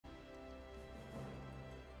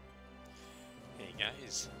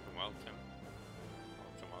guys, and welcome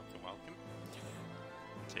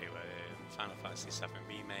to Final Fantasy VII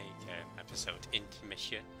Remake episode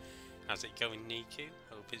Intermission. How's it going, Niku?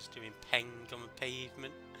 Hope it's doing peng on the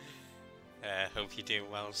pavement. Hope you're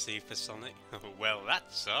doing well, Supersonic. Well,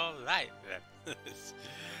 that's alright then.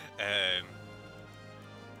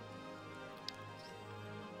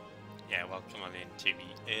 Yeah, welcome on into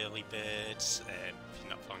the early birds. If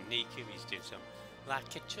you're not following Niku, he's doing some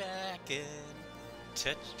like a dragon,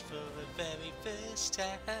 touched for the very first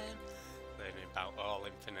time, learning about all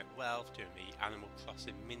infinite wealth, doing the Animal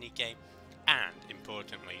Crossing minigame, and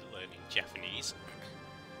importantly, learning Japanese.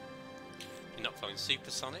 If you're not following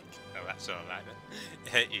Supersonic, oh, that's alright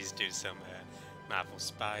then. He's doing some Marvel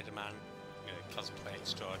Spider-Man cosplay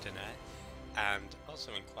extraordinaire, and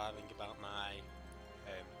also inquiring about my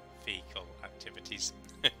vehicle activities,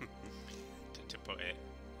 to put it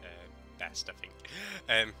best, I think.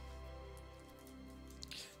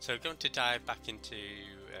 So going to dive back into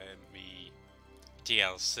the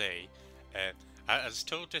DLC. I was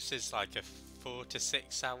told this is like a 4 to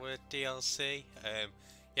 6 hour DLC.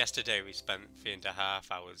 Yesterday we spent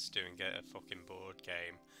 3.5 hours doing a fucking board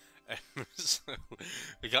game. So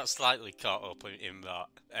we got slightly caught up in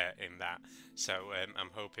that. So I'm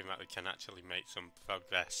hoping that we can actually make some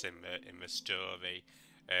progress in the story.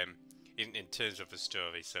 In terms of the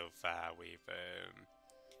story so far, we've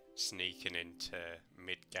sneaking into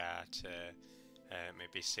Midgar to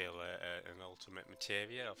maybe steal an ultimate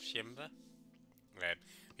materia of Shimba.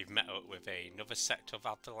 We've met up with another sect of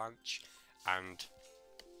Avalanche, and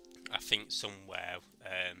I think somewhere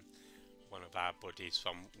one of our buddies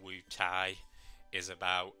from Wu Tai is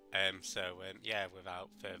about. Yeah, without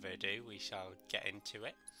further ado, we shall get into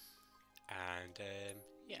it, and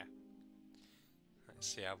yeah,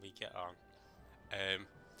 let's see how we get on.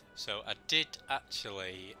 So I did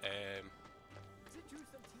actually,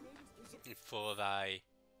 before I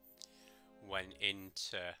went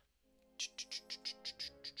into,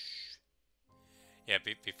 yeah,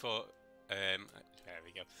 before, there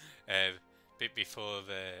we go. Before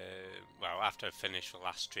after I finished the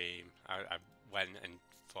last stream, I went and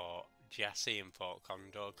fought Jesse and fought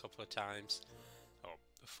Condor a couple of times, or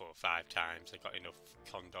 4 or 5 times. I got enough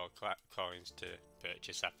Condor coins to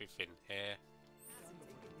purchase everything here.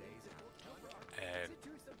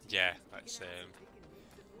 Yeah, let's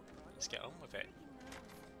get on with it.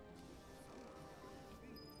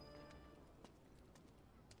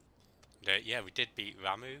 And, yeah, we did beat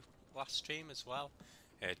Ramu last stream as well.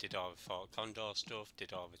 Did all the Fort Condor stuff,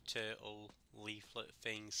 did all the turtle leaflet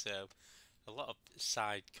things, so a lot of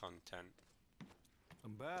side content.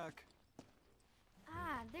 I'm back.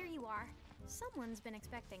 Ah, there you are. Someone's been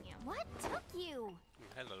expecting you. What took you?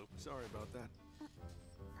 Hello. Sorry about that.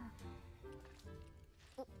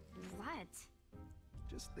 What?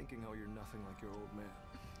 Just thinking how you're nothing like your old man.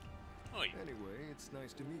 Oi. Anyway, it's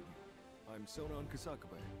nice to meet you. I'm Sonan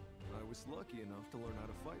Kusakabe. I was lucky enough to learn how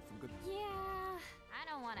to fight from good... Yeah, I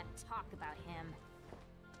don't want to talk about him.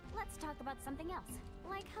 Let's talk about something else,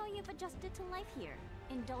 like how you've adjusted to life here,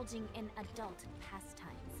 indulging in adult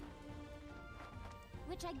pastimes.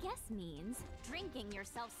 Which I guess means drinking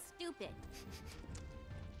yourself stupid.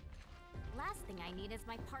 Last thing I need is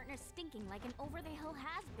my partner stinking like an over-the-hill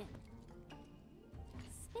has-been.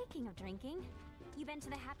 Speaking of drinking, you been to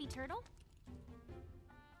the Happy Turtle?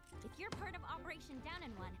 If you're part of Operation Down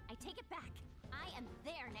in One, I take it back. I am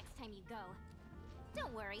there next time you go.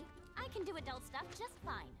 Don't worry, I can do adult stuff just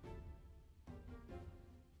fine.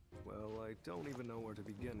 Well, I don't even know where to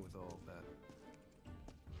begin with all of that.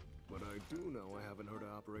 But I do know I haven't heard of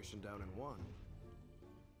Operation Down in One.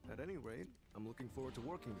 At any rate, I'm looking forward to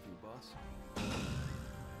working with you, boss.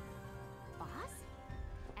 Boss?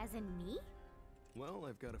 As in me? Well,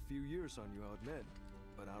 I've got a few years on you, I'll admit.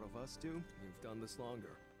 But out of us two, you've done this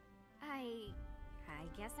longer. I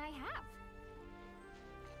guess I have.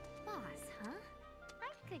 Boss, huh?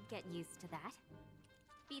 I could get used to that.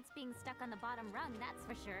 Beats being stuck on the bottom rung, that's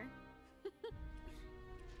for sure.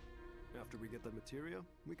 After we get the materia,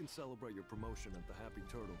 we can celebrate your promotion at the Happy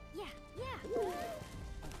Turtle. Yeah.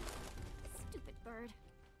 Stupid bird.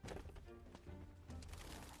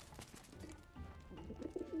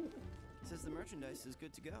 Says the merchandise is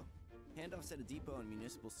good to go. Handoffs at a depot and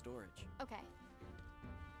municipal storage. Okay.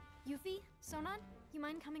 Yuffie, Sonan, you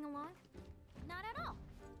mind coming along? Not at all.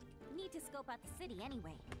 Need to scope out the city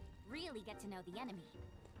anyway. Really get to know the enemy.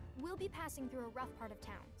 We'll be passing through a rough part of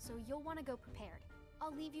town, so you'll want to go prepared.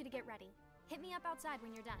 I'll leave you to get ready. Hit me up outside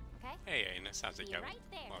when you're done, okay? Hey, Ines, how's it See you going? right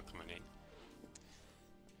there. Welcome on in.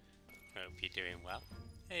 Hope you're doing well.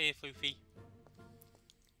 Hey, Floofy.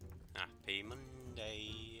 Happy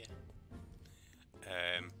Monday.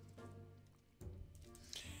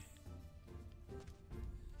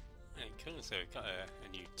 so we've got a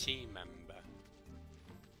new team member.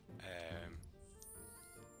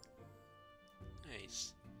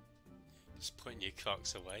 Nice. Just putting your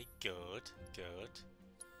clocks away. Good, good.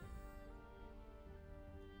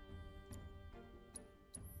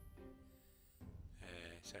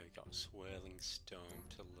 So we've got Swirling Storm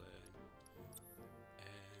to learn.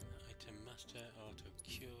 Item Master, Auto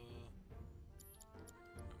Cure.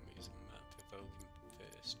 I'm using that, Provoking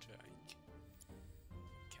First Strike.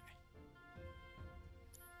 Okay.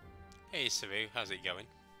 Hey Saru, how's it going?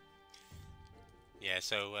 Yeah,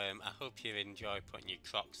 so I hope you enjoy putting your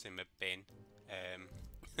clocks in the bin.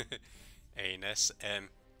 Anus.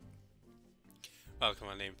 Welcome,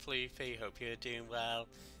 my name's Floofy, hope you're doing well.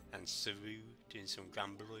 And Saru doing some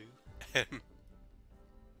Grambaloo. Hope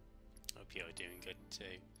you're doing good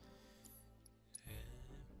too.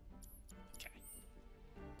 Okay.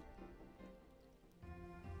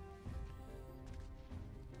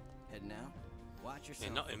 Head now. Watch yourself.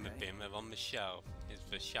 They're not in the okay? bin, they're on the shelf. Is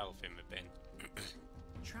the shelf in the bin?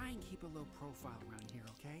 Try and keep a low profile around here,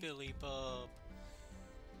 okay? Billy Bob.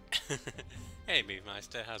 Hey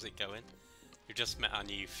Movemeister, how's it going? We just met our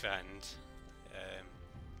new friend.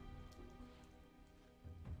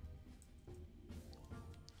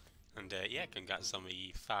 And yeah, congrats on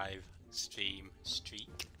the 5 stream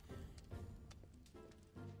streak.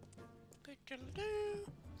 I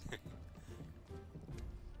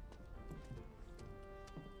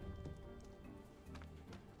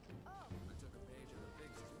took a page of the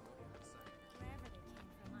big story on the site. Wherever they came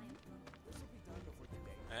from, I approve. This will be done before you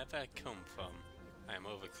make. Where'd I come from? I am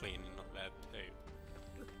over cleaning up their poo.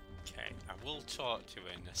 Okay, I will talk to her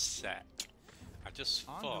in a sec. I just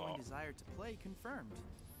Ongoing thought desire to play confirmed.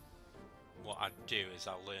 what I'd do is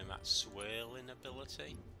I'll learn that swirling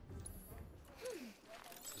ability.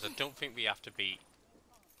 Because I don't think we have to beat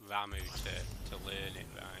Ramu to learn it,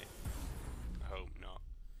 right? I hope not.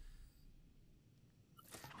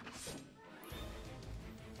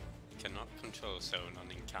 You cannot control Sonon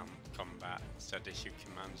in combat, instead issue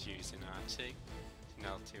commands using R2. In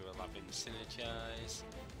L2 will have him synergize.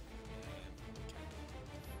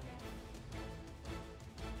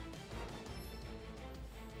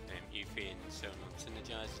 Yuffie and Sonon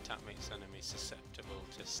synergize, attack makes enemies susceptible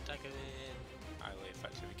to staggering, highly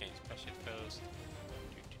effective against pressured foes.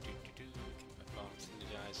 Can perform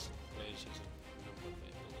synergized versions of a number of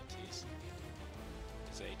abilities.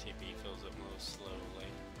 His ATB fills up more slowly.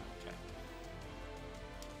 Okay.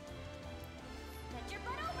 Get your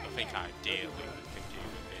butt over I here. think ideally we can do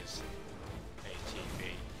with his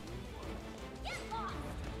ATB. Get lost.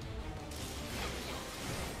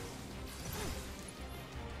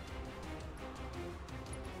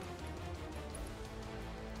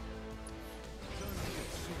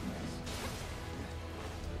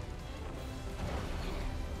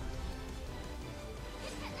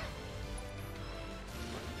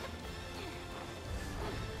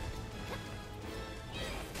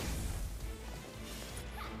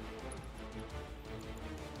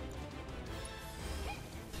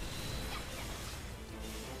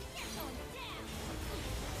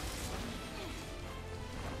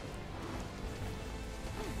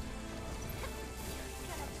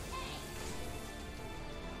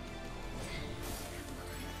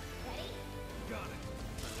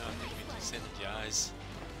 Synergize.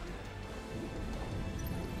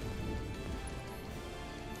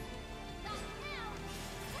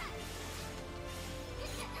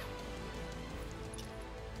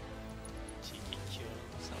 Cheeky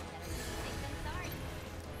kills. Sorry. Might as well.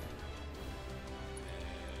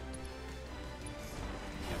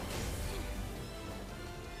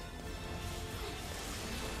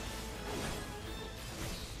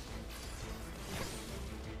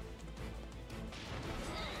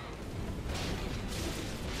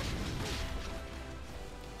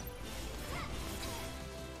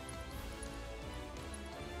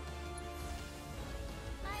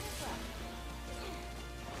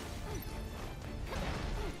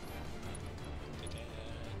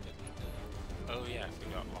 Oh yeah, I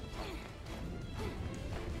forgot what.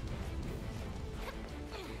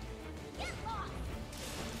 Get lost.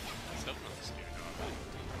 Something's going on.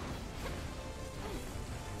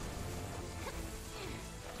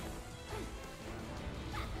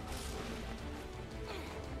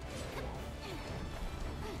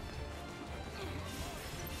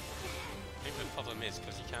 I think the problem is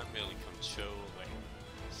because you can't really control it.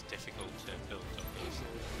 It's difficult to build up his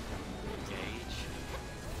gauge.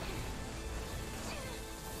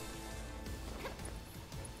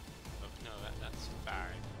 But no, that's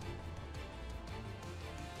fine.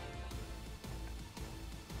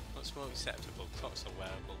 What's more acceptable? Clocks or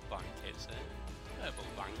wearable blankets? Wearable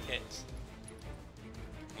blankets.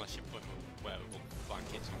 unless you put wearable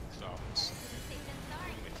blankets on clothes,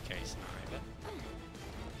 in which case neither.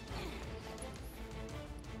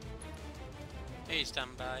 Hey,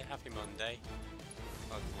 standby. Happy Monday.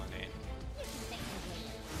 Welcome on in.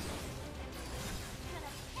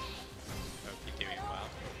 Hope you're doing well.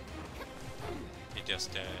 You just,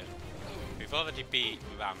 we've already beat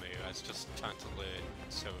Ramu. I was just trying to learn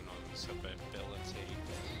Sonon's ability.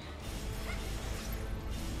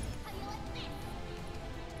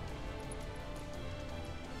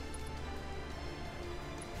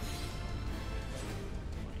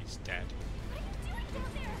 He's dead.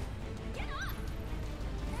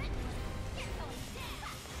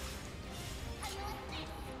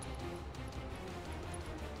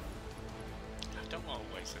 I don't want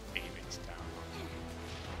to waste a Phoenix down.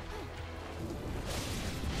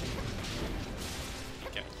 You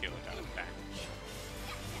get killed at a bench.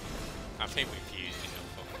 I think we've used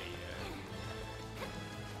enough of the,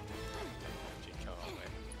 what do you call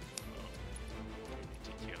it? Oh, we need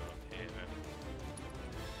to kill up here then.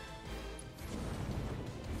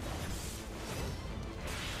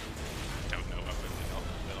 I don't know whether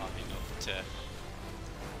we'll have enough to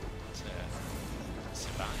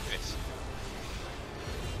survive this.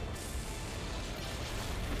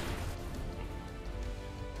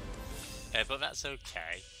 But that's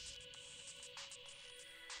okay.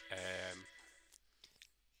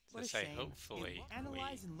 As I say, hopefully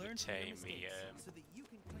we retain the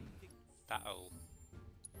battle,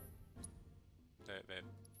 the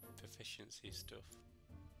proficiency stuff.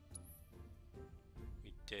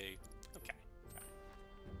 We do. Okay.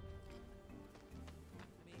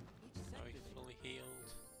 Are we fully healed?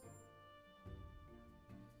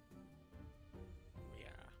 We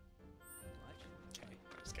are. Okay,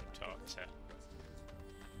 let's go talk to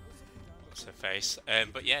what's her face.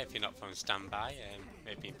 But yeah, if you're not from standby,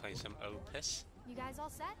 maybe playing some Opus. You guys all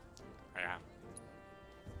set? I am.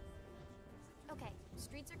 Okay,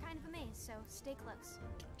 streets are kind of a maze, so stay close.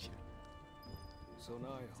 Gotcha. So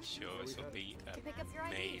Niall, Sure, this will be To pick up your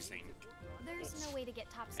IDs. amazing. There's no way to get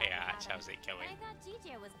topside Hey, without how's him. it going? I thought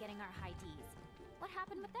DJ was getting our high Ds. What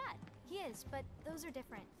happened with that? He is, but those are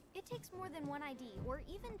different. It takes more than one ID, or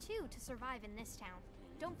even two, to survive in this town.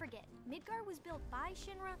 Don't forget, Midgar was built by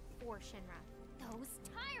Shinra for Shinra. Those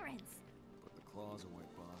tyrants! put the claws away,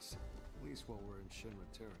 boss. At least while we're in Shinra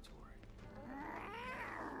territory.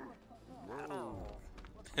 Whoa.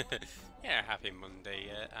 Yeah, happy Monday,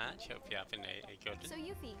 Arch. Hope you're having a good So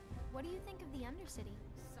Yuffie, what do you think of the Undercity?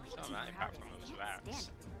 It's alright, apart from those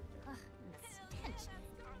rats. Ugh, and the stench.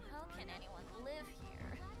 How can anyone live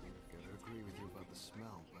here? Gotta agree with you about the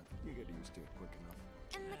smell, but you get used to it quick enough.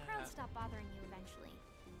 And the crowd stop bothering you eventually.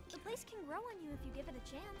 The place can grow on you if you give it a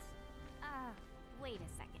chance. Wait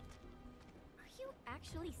a second. Are you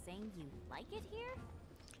actually saying you like it here?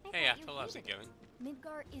 Hey, thought you Apple, how's it hated going?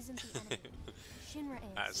 Midgar isn't the enemy. Shinra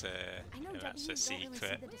is. That's I know that's W a don't really see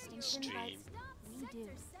secret the distinction, stream. but we do.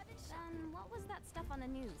 Then what was that stuff on the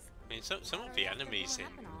news? I mean, some of the enemies in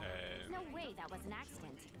No way that was an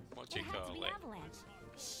accident. what do you It had to call be it? Avalanche.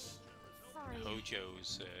 Sorry.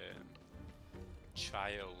 Hojo's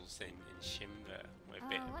trials in Shinra were a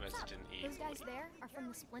bit What's up? Resident Those Evil. guys there are from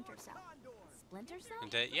the Splinter Cell. Splinter Cell?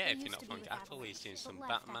 And yeah, They if you're used not to from be with Apple, Avalanche, he's doing but some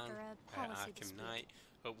left Batman, after a policy Arkham dispute. Knight.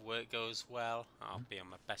 Hope work goes well. I'll be on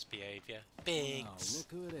my best behaviour. Wow, Biggs!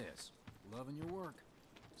 look who it is. Loving your work.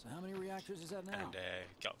 So how many reactors is that now? And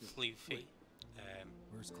got Floofy.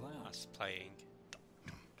 Where's I Cloud? was playing.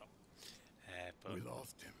 But We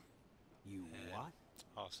lost him. You what?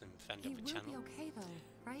 awesome friend He of the will channel. be okay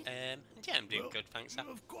though, right? Yeah, I'm doing Well, good, thanks. Sam.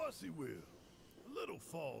 Of course he will. A little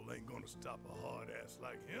fall ain't gonna stop a hard ass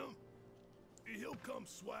like him. He'll come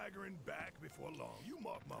swaggering back before long. You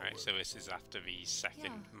mark my Alright, words. so this is after the second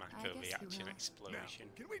Yeah, Mako I guess he reaction will. explosion.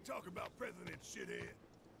 Now, can we talk about President Shithead?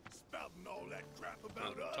 Spouting all that crap I'm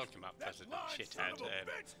about us? talking about That President lying Shithead. son of a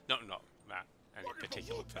bitch! Not that any Working for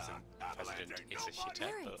particular Wu-Tang, president Avalanche is a ain't nobody.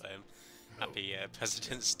 shithead, but happy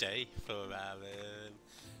President's Day for our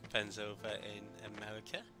friends over in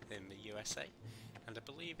America, in the USA. And I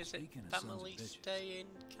believe, is it Speaking of sons of Family's bitches, Day in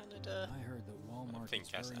Canada? I heard that Walmart's think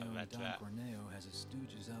I very own read Don that. Corneo has his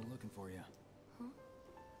stooges out looking for you.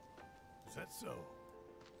 Is that so?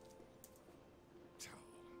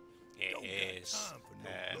 It Don't is. got time for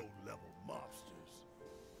no low-level mobsters.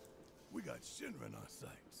 We got Shinra in our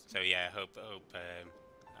sights. So yeah, I hope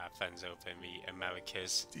our friends over in the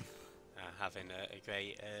Americas Steve, are having a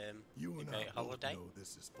great you and I great both holiday. know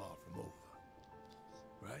this is far from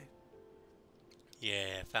over, right?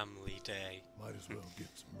 Yeah, Family Day. Might as well get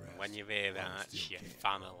some rest. When you're here, while we that's still your can.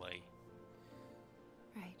 family.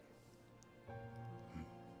 Right.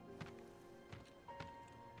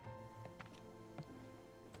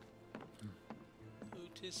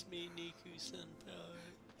 notice me,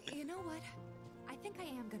 Niku-senpai. You know what? I think I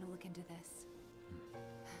am gonna look into this.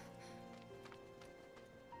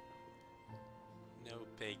 No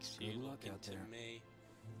pigs, you Good look luck out into there. me.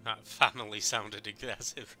 That family sounded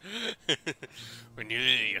aggressive. When you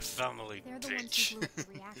hear your family, They're the ones bitch. who blew up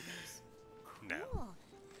the reactors. No. Cool.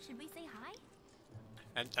 Should we say hi?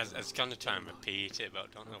 And I was gonna try and repeat it, but I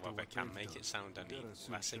don't know After whether I what can they've make done, it sound any gotta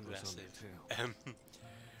assume less Shinra's on their aggressive. tail.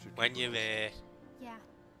 Should When keep you're here, Yeah,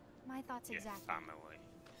 my thoughts your exactly. family.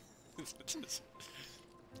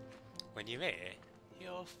 When you're here,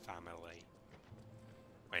 your family.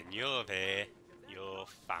 When you're here, your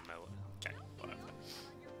family. Okay, whatever.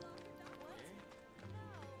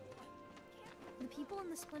 The people in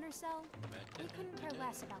the Splinter Cell, they couldn't care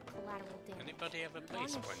less about collateral damage. Anybody ever As play long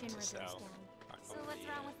as Splinter Shinra goes Cell? down. Back So on what's the,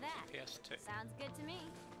 wrong with that? PS2. Sounds good to me.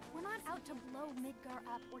 We're not out to blow Midgar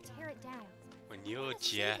up or tear it down. When you're gonna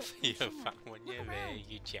save Jeff, it from you're Shinra. when Look you're here, around.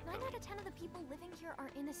 you Jeff. 9 out of 10 of the people living here are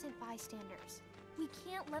innocent bystanders. We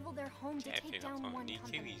can't level their home to Jeff, take you're down not one on Niku,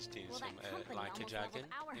 company. he's doing Well, some that company like a almost dragon,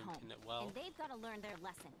 leveled our home, Infinite Well. and they've got to learn their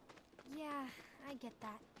lesson. Yeah, I get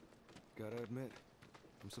that. Gotta admit,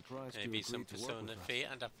 I'm surprised Maybe you some agreed to work Persona with us. feet,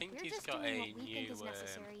 and I think We're he's just got doing a what we think new is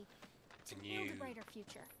necessary to build new a brighter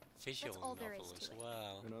future. visual all there novel is as to it.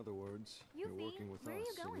 well. In other words, You, you're V, working with where are us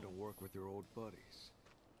you so we going? don't work with your old buddies,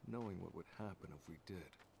 knowing what would happen if we did.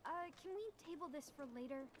 Can we table this for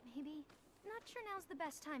later, maybe? Not sure now's the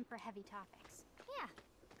best time for heavy topics. Yeah,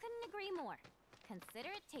 couldn't agree more. Consider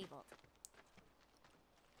it tabled.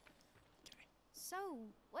 So,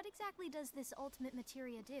 what exactly does this ultimate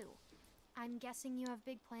materia do? I'm guessing you have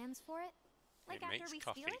big plans for it? Like It after makes we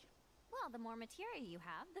coffee. steal it? Well, the more materia you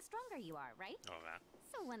have, the stronger you are, right? All that.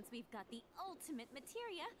 So once we've got the ultimate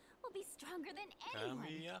materia, we'll be stronger than anyone.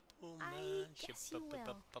 Hurry up, I guess you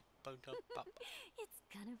will. It's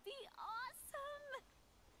gonna be awesome!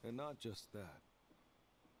 And not just that.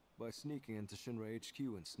 By sneaking into Shinra HQ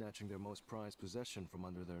and snatching their most prized possession from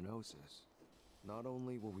under their noses, not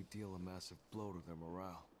only will we deal a massive blow to their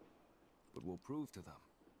morale, but we'll prove to them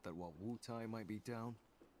that while Wu-Tai might be down,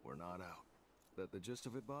 we're not out. That the gist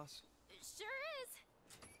of it, boss? It sure is!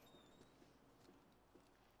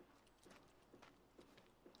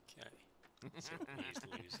 Okay. So these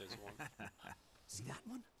losers one. See that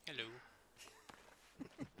one? Hello.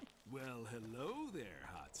 Well, hello there,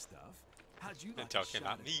 hot stuff. How'd you They're like talking a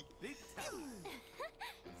shot about at me. Big talent?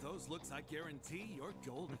 With those looks, I guarantee you're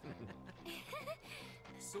golden.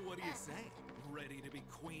 So what do you say? Ready to be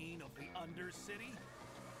queen of the Undercity?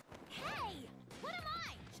 Hey! What am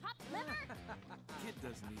I? Chopped liver? Kid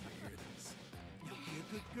doesn't need to hear this. You'll be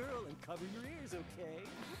a good girl and cover your ears, okay?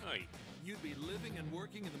 Oi. You'd be living and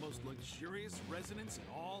working in the most luxurious residence in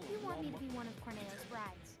all You of want me to Walmart. be one of Corneo's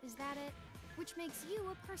brides, is that it? Which makes you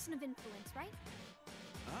a person of influence, right?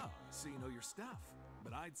 Oh, so you know your stuff.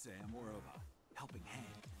 But I'd say I'm more of a helping hand.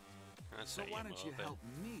 That's So how why don't you move it. help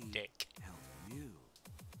me Dick. help you?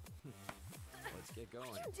 Let's get going.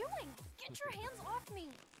 What are you doing? Get your hands off me!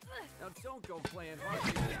 Ugh. Now don't go playing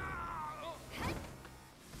hard.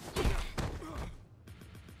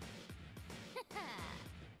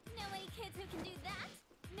 Know any kids who can do that?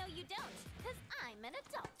 No, you don't, because I'm an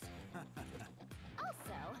adult.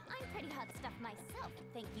 Also, I'm pretty hot stuff myself,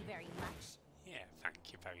 thank you very much. Yeah, thank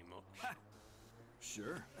you very much.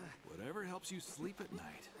 Sure. Whatever helps you sleep at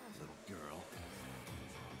night, little girl.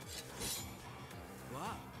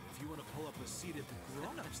 Wow, if you want to pull up a seat at the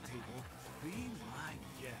grown-ups table, be my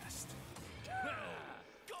guest.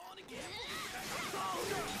 Gone again.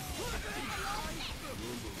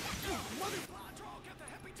 Get the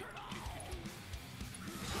happy turn on.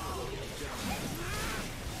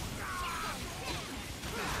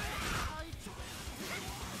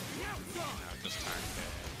 Now just time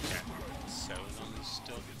to get sewn on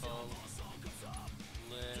stuff all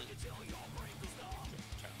lit.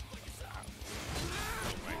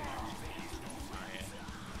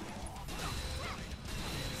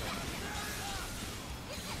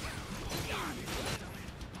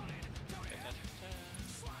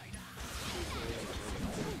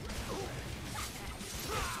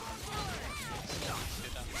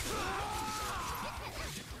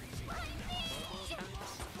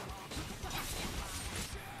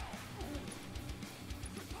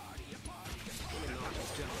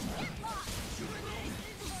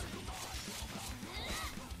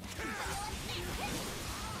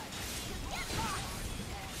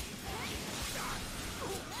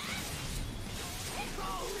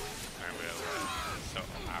 I will sort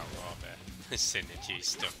of out all the synergy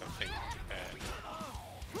stuff, I think.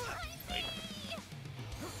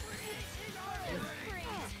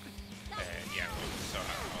 Like, yeah, we'll sort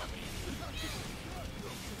out all the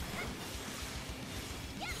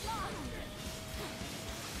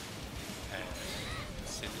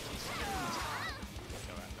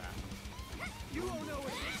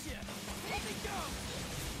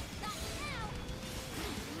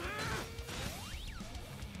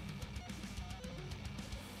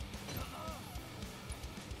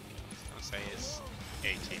say is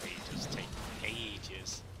ATV just take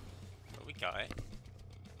ages. But we got it.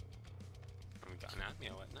 And we got an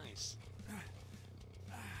amulet, nice.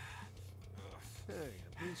 Hey,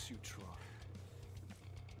 at least you tried.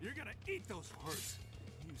 You're gonna eat those words,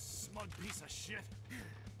 you smug piece of shit.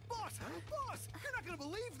 Boss! Boss! You're not gonna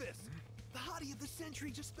believe this! The hottie of the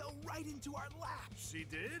century just fell right into our lap. She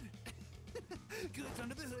did? Goods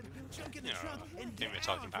under the hood, junk in the trunk, and think we're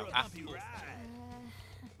down talking for about a bumpy apples. ride.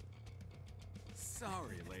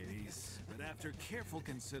 Sorry, ladies, but after careful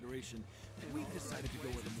consideration, we've decided to go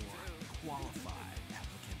with a more qualified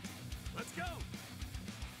applicant. Let's go!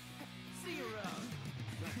 See you around.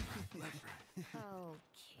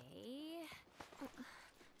 Okay.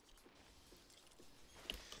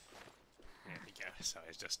 There we go. So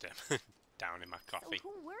it's just down in my coffee. So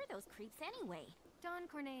who were those creeps anyway? Don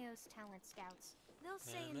Corneo's talent scouts. They'll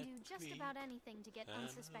say and do just about anything to get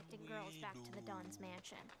unsuspecting girls back to the Don's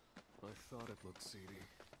mansion. I thought it looked seedy.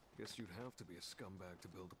 Guess you'd have to be a scumbag to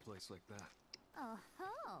build a place like that. Oh,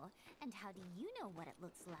 and how do you know what it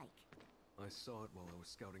looks like? I saw it while I was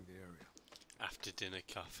scouting the area. After dinner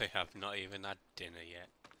coffee, I've not even had dinner yet.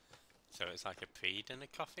 So it's like a pre-dinner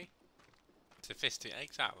coffee?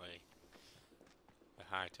 Exactly. The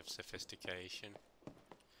height of sophistication.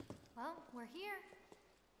 Well, we're here.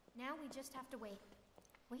 Now we just have to wait.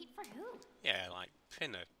 Wait for who? Yeah, like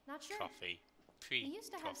dinner Not sure. coffee. We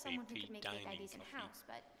used to have someone who could make fake pre-dining IDs coffee. in-house,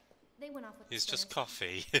 but they went off with the It's just spinners.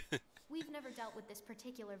 coffee. We've never dealt with this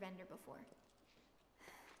particular vendor before.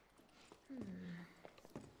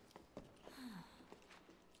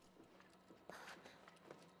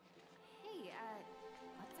 Hey,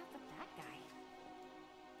 what's up with that guy?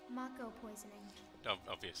 Mako poisoning.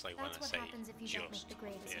 Obviously, when That's I what say happens if you don't make just the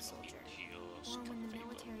grade as a it'll be soldier. just Or when the coffee, but-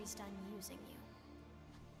 military's done using you.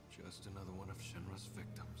 Just another one of Shinra's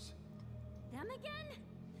victims. Them again?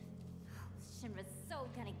 Shinra's so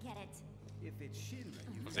gonna get it. If it's Shinra,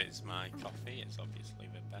 Because it's my coffee, it's obviously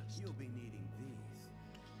the best. you'll be needing these.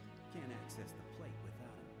 Can't access the plate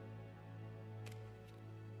without them.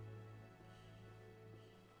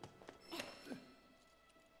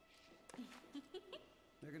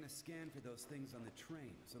 They're gonna scan for those things on the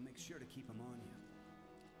train, so make sure to keep them on you.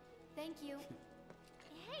 Thank you.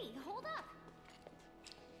 Hey, hold up!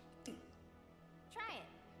 Try it.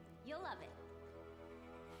 You'll love it.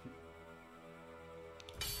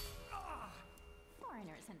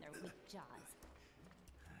 Foreigners and their weak jaws.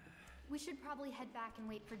 We should probably head back and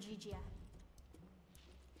wait for Gigia.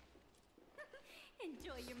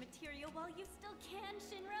 Enjoy your material while you still can,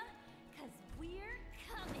 Shinra, 'cause we're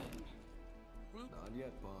coming. Not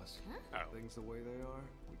yet, boss. Oh. Things the way they are,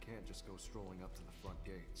 we can't just go strolling up to the front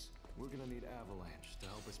gates. We're gonna need Avalanche to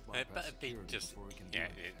help us It bypass better be security just, before we can do yeah,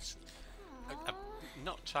 anything. it's... I've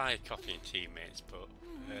not tried coffee and teammates, but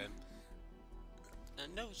I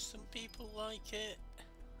know some people like it. I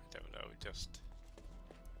don't know, just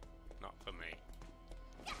not for me.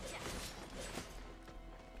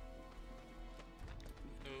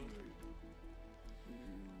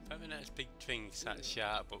 Probably not as big drinks at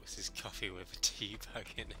Sharpbucks is coffee with a tea bag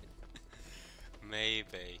in it.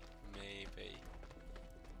 Maybe.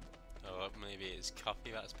 Or maybe it's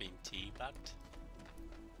coffee that's been tea bagged.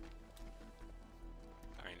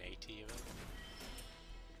 Buying 80 euro.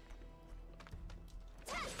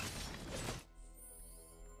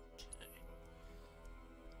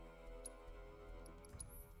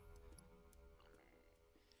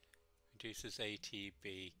 Reduces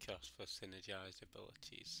ATB cost for synergized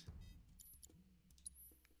abilities.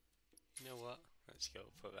 You know what? Let's go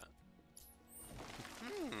for that.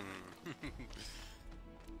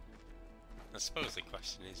 I suppose the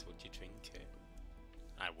question is, would you drink it?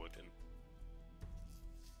 I wouldn't.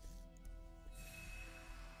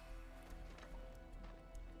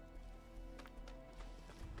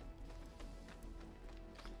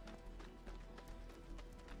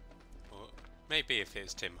 Or maybe if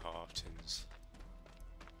it's Tim Hortons.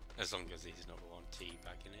 As long as he's not one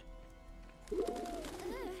teabagging it.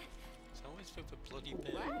 It's always for the bloody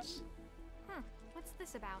birds. Huh, what's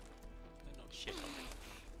this about? They're not shit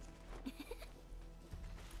on me.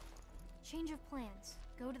 Change of plans.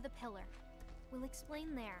 Go to the pillar. We'll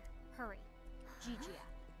explain there. Hurry. Gigia.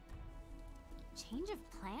 Change of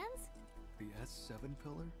plans? The S7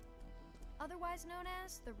 pillar? Otherwise known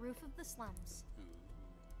as the roof of the slums.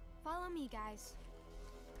 Follow me, guys.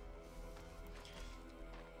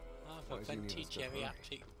 I've Why a do you need venti us to hurry?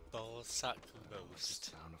 geriatric ball sack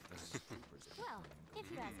roast. Sound of those troopers. Well, if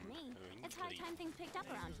you ask me, it's high time things picked up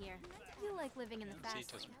around here. You like living in the See, fast it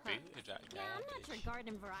doesn't lane, boot with that Yeah, I'm not your garbage.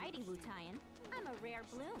 garden variety Wu-Tyan. I'm a rare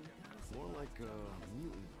bloom. More like a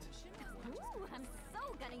mutant. Ooh, I'm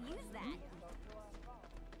so gonna use that.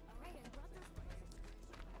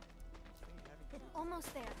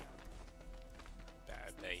 Almost there.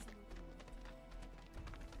 Better be.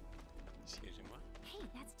 Excuse me, what? Hey,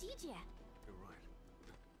 that's Gigi. You're right.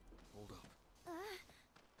 Hold up.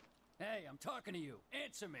 Hey, I'm talking to you.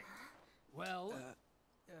 Answer me. Well,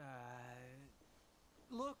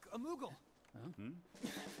 look, a Moogle. Huh?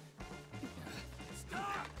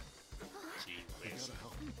 Stop! Gee I whiz. gotta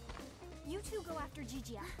help. You two go after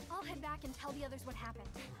Gigi. I'll head back and tell the others what happened.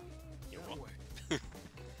 You what?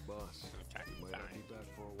 Boss, Okay, we might not fine. be back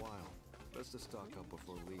for a while. Best to stock up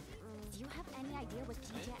before leaving. Do you have any idea what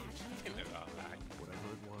Gigi I actually think did? they're alright. What I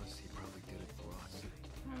heard was he probably did it for us.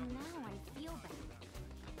 Well, now I feel bad.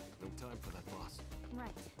 No time for that, boss.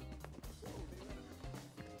 Right.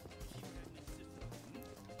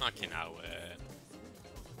 Liking how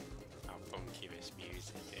funky this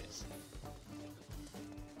music is.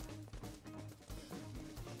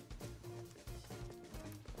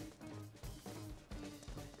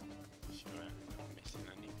 Sure, I'm not missing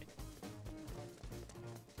anything.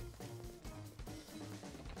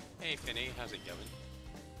 Hey Finny, how's it going?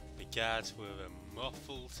 The guards were a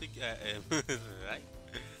muffle to get him, right?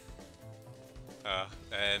 Oh,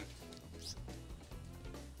 okay.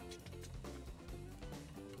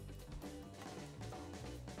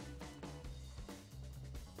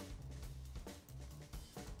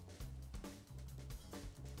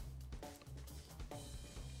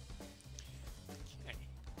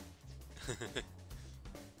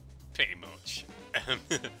 Pretty much.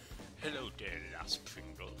 Hello dear last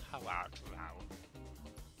Pringle, how art thou?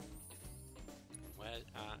 Where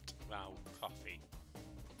art thou coffee?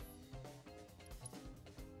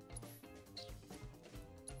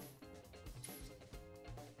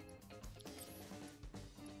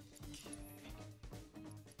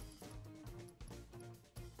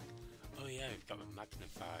 Oh yeah, we've got a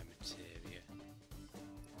magnifier materia.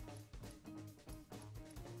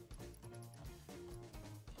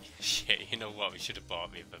 Shit, you know what? We should have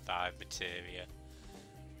bought me a Vive materia.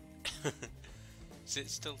 Is it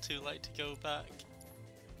still too late to go back?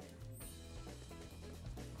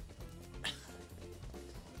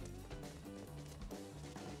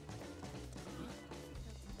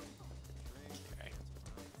 Okay.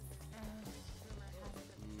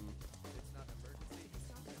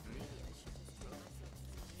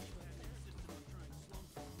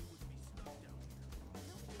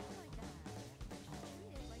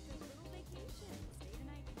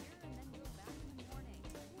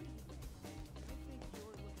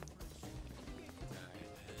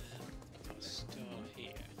 Got a store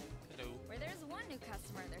here. Hello. Where there's one new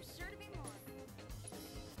customer, there's sure to be more.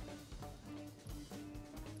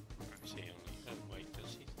 She only. Oh wait,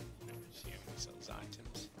 does she? No, she only sells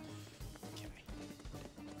items. Okay.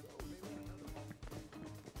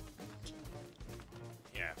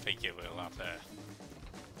 Yeah, I figure we'll have a.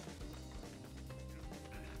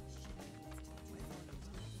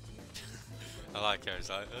 I like her. It's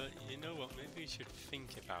like, you know what? Maybe we should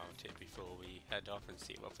think about it before we head off and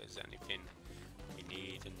see if there's anything we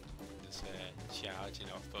need and just charging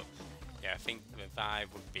off. But yeah, I think the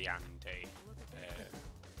Vive would be handy. And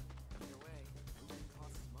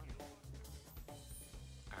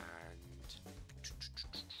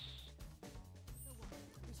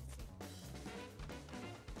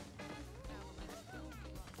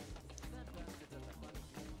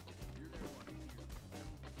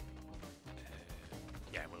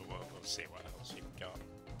yeah, we'll see what else you've got.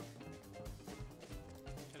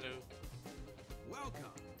 Hello.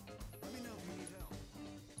 Welcome. Let me know if you need help.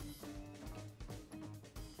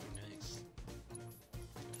 Nice.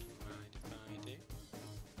 Don't mind if I do.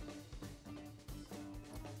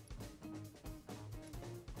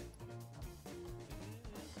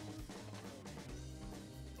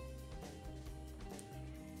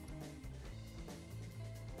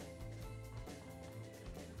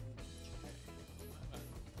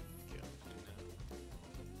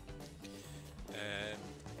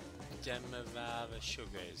 Demerara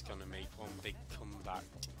Sugar is going to make one big comeback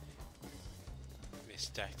this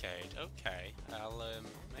decade. Okay, I'll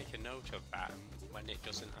make a note of that. When it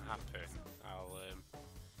doesn't happen, I'll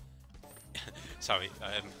sorry,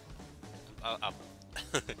 I'll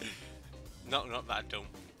not that I don't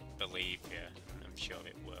believe you. I'm sure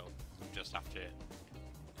it will. I'm just going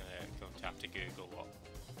to have to Google what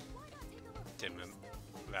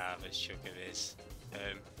Demerara Sugar is.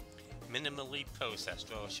 Minimally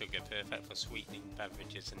processed raw sugar, perfect for sweetening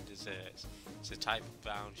beverages and desserts. It's a type of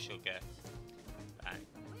brown sugar. Right.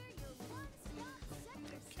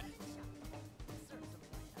 Okay.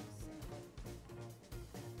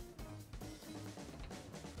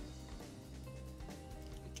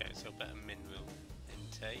 mineral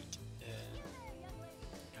intake.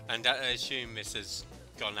 And I assume this has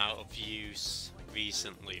gone out of use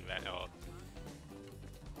recently, then, or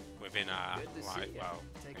within our, like, well,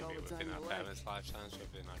 maybe within our parents' lifetimes,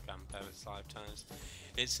 within our grandparents' lifetimes.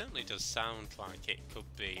 It certainly does sound like it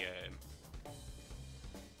could be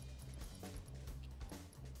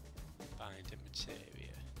binding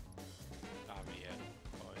materia, barrier,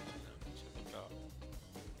 poison. So we've got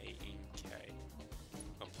 18k.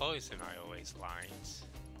 Well, poison I always liked.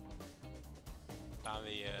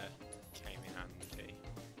 Barrier came in handy.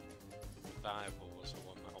 Survival was the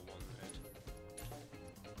one that I wanted.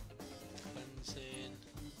 Cleansing,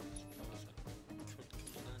 suppose that could come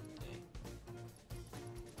in handy.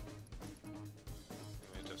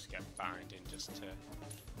 We'll just get binding just to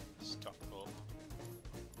stock up.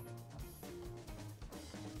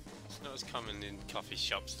 It's not as common in coffee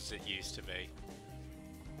shops as it used to be.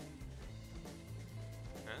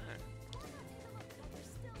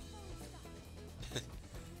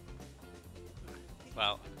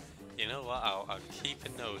 Well, you know what, I'll keep a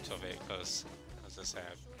note of it because, as I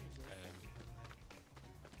said,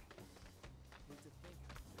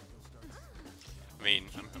 I mean,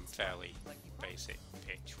 I'm fairly basic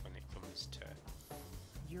pitch when it comes to...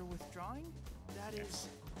 You're withdrawing? That is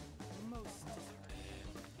most...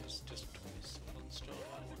 It's just one store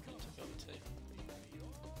I wanted to go to.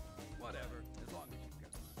 Whatever, as long as you've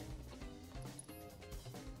got money.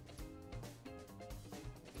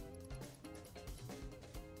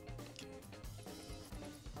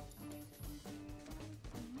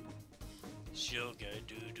 Sugar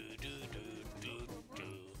do do do do do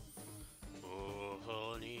do. Oh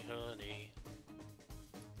honey honey,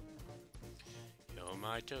 you're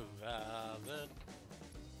my rather.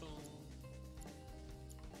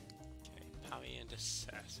 Okay, parry and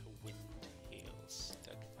assess. Wind heals,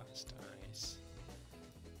 steadfast eyes,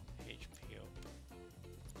 HP up.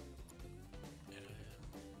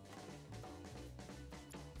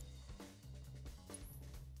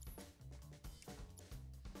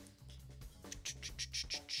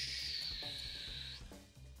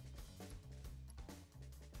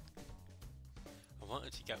 I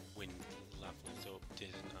wanted to get wind levels up,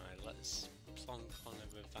 didn't I? Let's plonk on a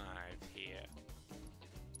revive here.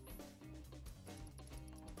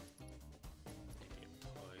 Maybe a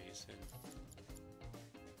poison.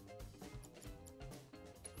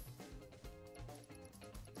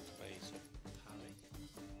 Blaze of parry.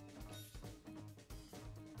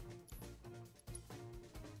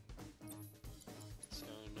 So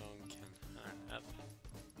no one can have.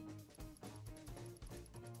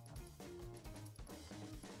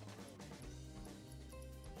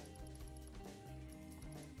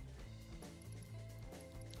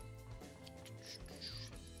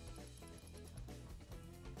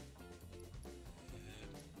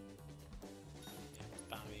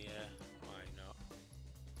 Barrier, why not?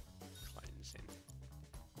 Cleansing.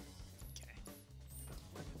 Okay.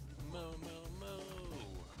 Mo.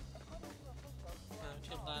 How'd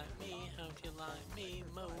you like me? How'd you like me?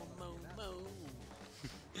 Mo.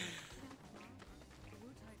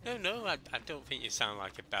 No, I don't think you sound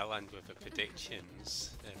like a bellend with the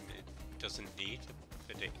predictions. It doesn't need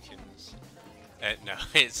predictions. No,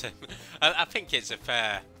 it's. I think it's a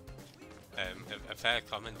fair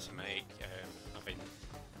comment to make. Having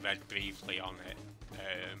read briefly on it,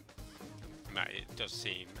 it does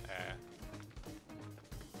seem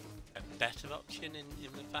a better option in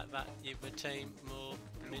the fact that you retain more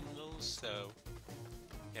minerals. So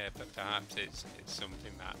yeah, but perhaps it's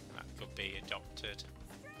something that could be adopted.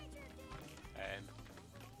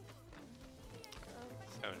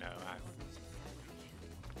 So no, I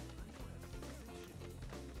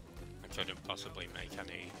couldn't possibly make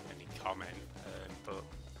any comment, but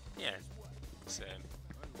yeah, it's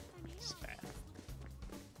fair.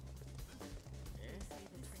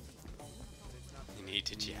 You need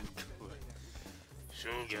to jack.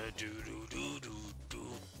 Sugar do do do do do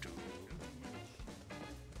do.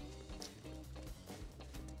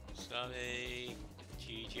 Sorry,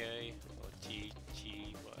 GJ or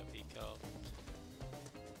GG, whatever you call.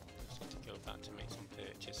 Just need to go back to make some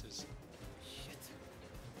purchases. Shit.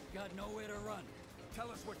 Got nowhere to run. Tell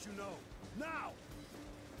us what you know. Now!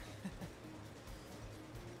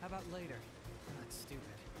 How about later? Not stupid.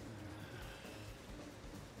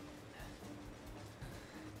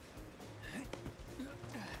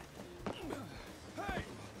 Hey!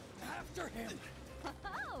 After him!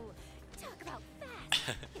 Oh, talk about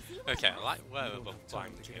fast. Okay, I like wearable don't have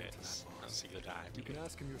time to get into blankets. that, That's a good You can idea.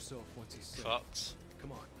 ask him yourself once he's safe. Clocks,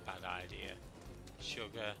 Come on. bad idea.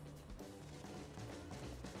 Sugar.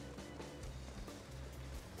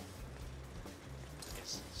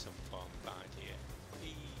 Yes, some form of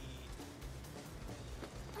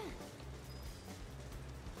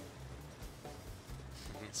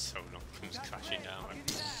comes crashing down. I'll give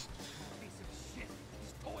you that. Piece of shit.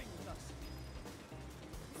 He's toying with us. Is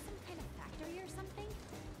this some kind of factory or something?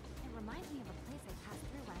 It reminds me of a place I passed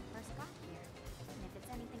through when I first got here. And if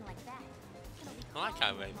it's anything like that, it'll be I like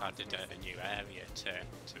how crawling they've added monsters. a new area to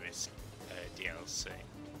this DLC.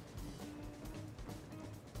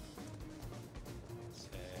 It's,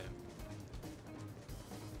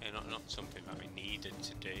 yeah, not something that we needed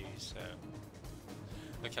to do, so...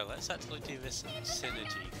 Okay, let's actually do this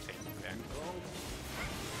synergy thing then.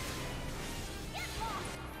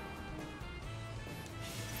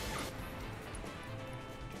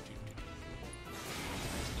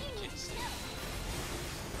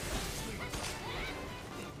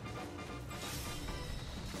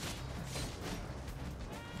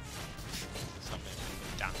 Something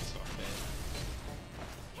dance off it.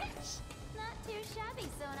 Not too shabby,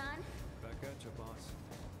 Sonon. Back at you, boss.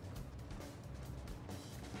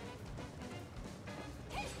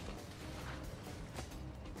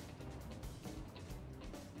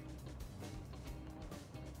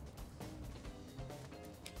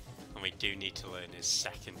 And we do need to learn his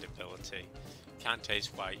second ability. Can't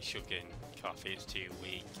taste white sugar in coffee, it's too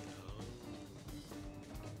weak.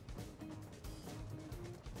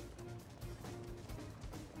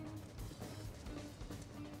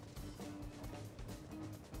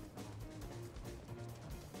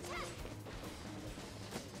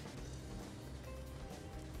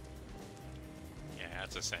 Yeah,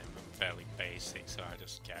 as I say, I'm fairly basic, so I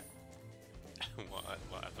just get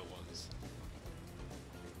whatever ones.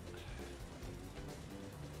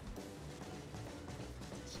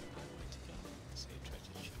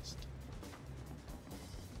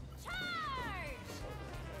 Charge!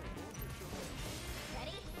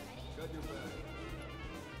 Ready? Got your back.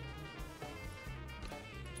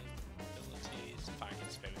 Abilities, fighting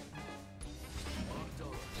spirit. Locked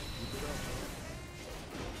on. Keep it up.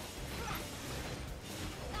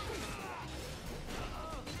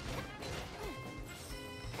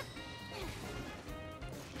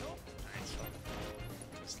 Nice one.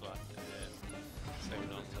 Just like so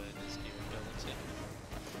not learn his new ability.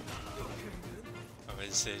 I've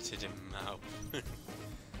inserted him now. Yep.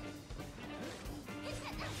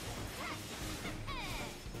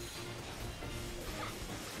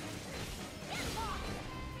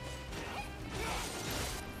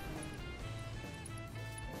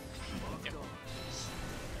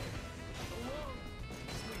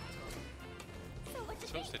 So what you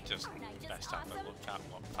Suppose think? it just Aren't I just best have a awesome? look at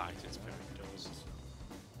what fighting spirit does.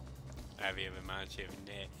 Area reminds you of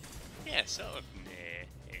near. Yeah, sort of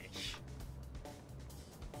near-ish.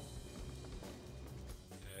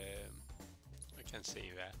 I can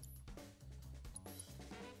see that.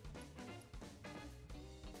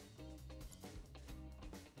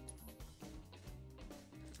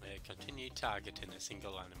 Continue targeting a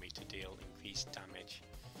single enemy to deal increased damage.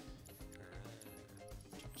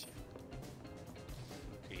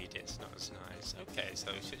 Read it's not as nice. Okay,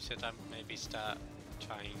 so should I maybe start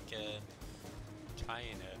trying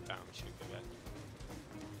brown sugar then?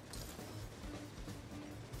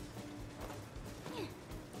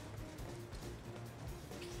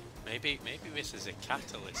 Maybe this is a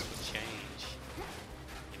catalyst for change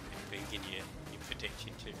in bringing your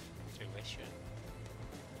prediction to fruition.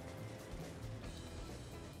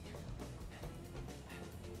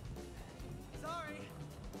 Sorry.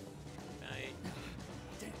 Right.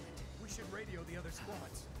 Damn it. We should radio the other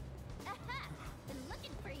squads. Aha! Been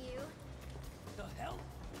looking for you. The hell?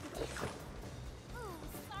 Ooh,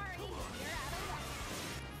 sorry. You're out of luck.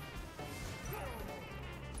 You're going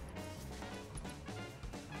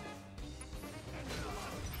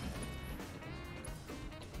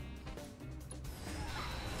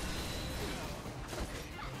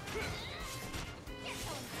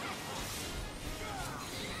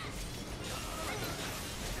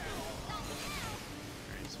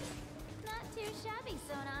Not too shabby,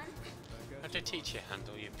 Sonon. How to teach you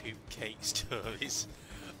handle your poop cake stories?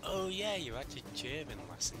 Oh yeah, you had your German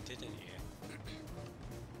lesson, didn't you?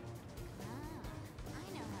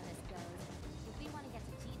 I know how this goes. If we want to get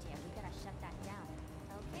to TJ, we gotta shut that down.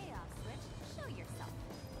 Okay, off switch, show yourself.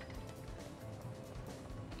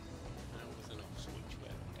 That was an off switch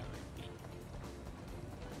where I'm dying.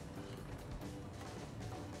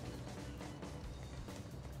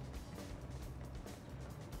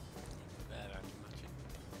 There, I'd imagine.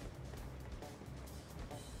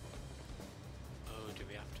 Oh, do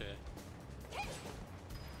we have to?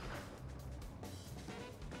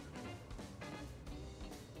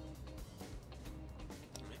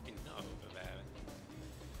 Maybe not over there.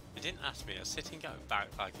 They didn't ask me. I was sitting at the back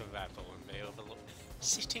like a rebel, and they overlooked.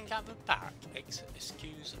 Sitting at the back?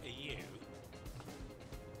 Excuse you?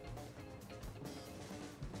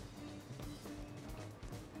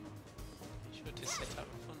 to sit out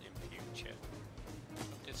front in future.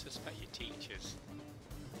 Don't disrespect your teachers.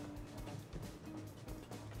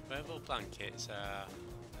 Wearable blankets are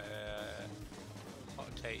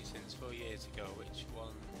hot take since 4 years ago. Which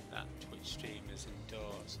one that Twitch streamers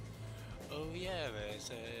endorse? Oh yeah,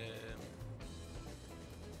 there's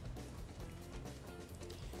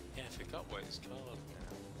yeah, I forgot what it's called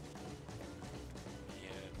now.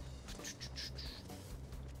 Yeah. Get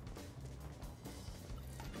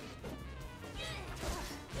this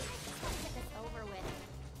over with.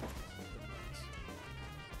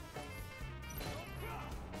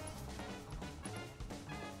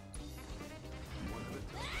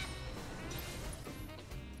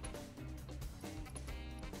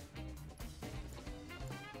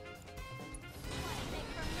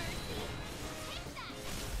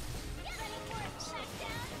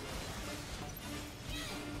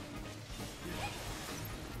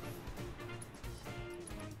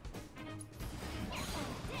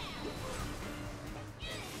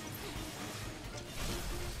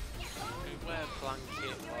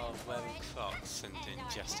 Blanket while wearing Crocs and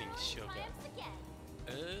ingesting sugar.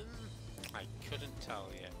 I couldn't tell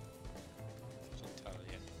you.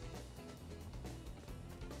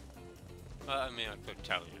 Well, I mean, I could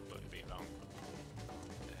tell you, but it'd be wrong.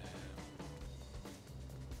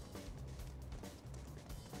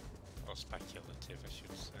 Or speculative, I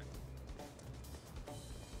should say.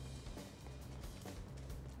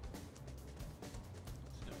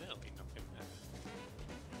 So there'll be nothing there.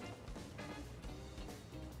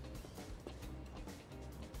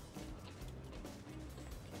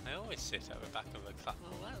 I always sit at the back of the class.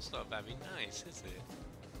 Oh, that's not very nice, is it?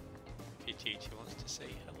 If your teacher wants to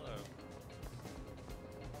say hello.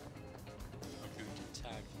 Or guten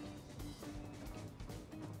Tag.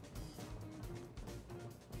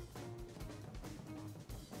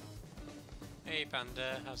 Hey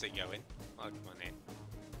Panda, how's it going? Welcome on in.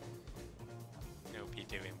 Hope you're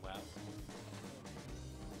doing well.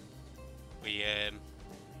 We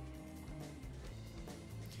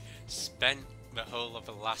spent the whole of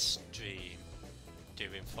the last stream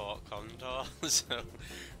doing Fort Condor, so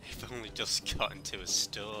we've only just got into a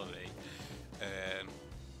story,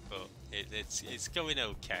 but it's going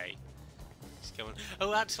okay. It's going.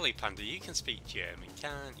 Oh, actually, Panda, you can speak German,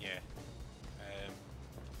 can't you?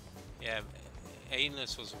 Yeah,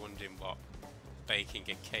 Ainus was wondering what baking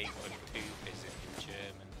a cake when poop is in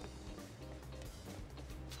German.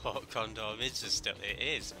 Fort Condor is just it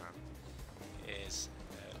is, man. It is.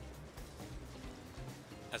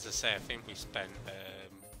 As I say, I think we spent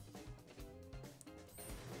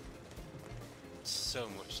so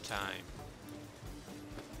much time.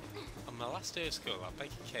 On my last day of school, I'll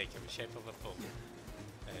bake a cake in the shape of a bum.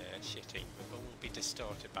 Shitting. The bum will be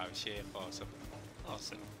distorted by the sheer force of...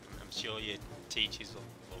 Awesome. I'm sure your teachers will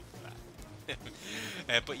love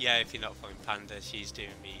that. But yeah, if you're not following Panda, she's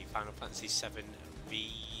doing the Final Fantasy VII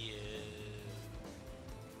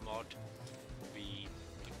mod.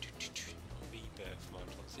 Rebirth mod,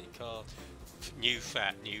 what's it called? New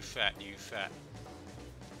threat.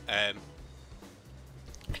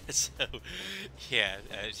 So, yeah,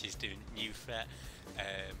 she's doing new threat,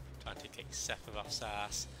 trying to kick Sephiroth's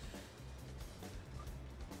ass.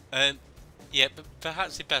 Yeah, but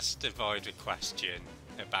perhaps you best avoid a question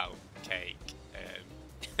about cake.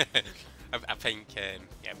 I think,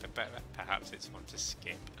 yeah, but perhaps it's one to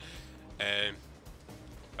skip.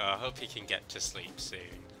 I hope you can get to sleep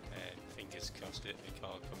soon. Fingers crossed that the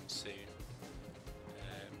call comes soon.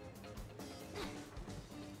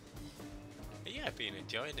 But yeah, I've been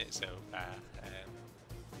enjoying it so far.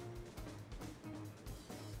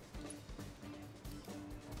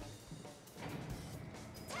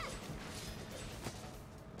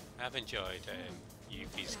 I've enjoyed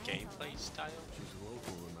Yuki's gameplay style. She's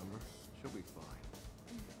local, remember? She'll be fine.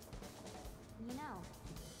 You know,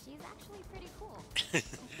 she's actually pretty cool.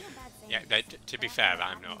 Yeah, to be fair,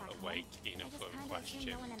 I'm not awake enough for a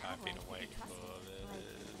question. I've been awake for a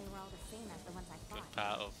good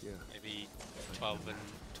part of maybe 12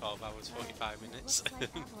 hours, 45 minutes. Looks like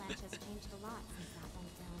Avalanche has changed a lot since that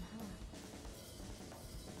went down,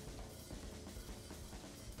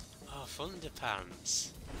 huh? Oh,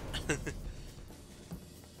 Thunderpants!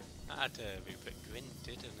 That had Rupert Grint,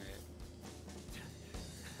 didn't it?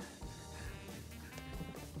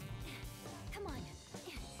 Come on.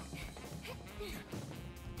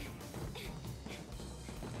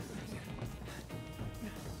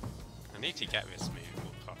 I need to get this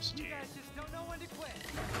movable costume. You guys just don't know when to quit.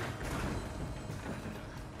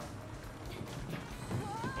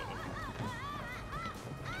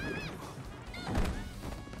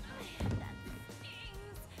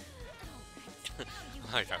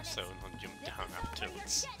 like how someone jumped down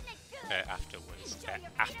afterwards. Afterwards.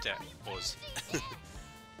 After us. Is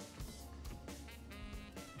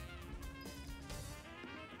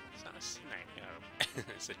that a snake? No.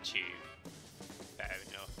 It's a tube. Fair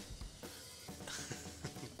enough.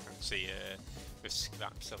 See, with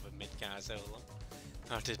scraps of a Midgar Zola.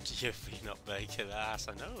 How did you not break her ass?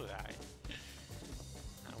 I know, right?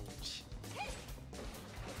 Ouch.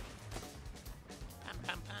 Pam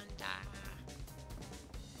pam panda.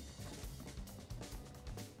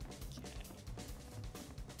 Okay.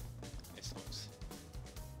 This looks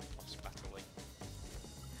boss battle-y.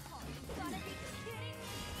 Oh, you gotta be kidding me!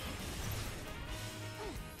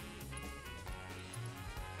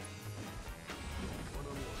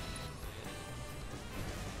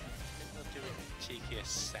 I'll do a cheeky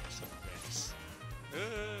set of this.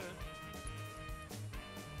 Okay,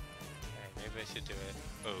 maybe I should do it.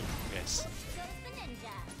 Oh, yes. Goes the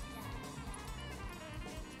ninja.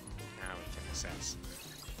 Now we can assess.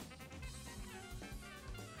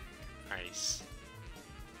 Ice.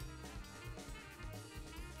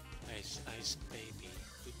 Ice, ice, baby.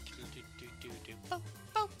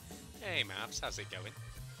 Oh. Hey, Maps, how's it going?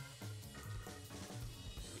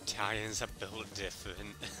 Italians are built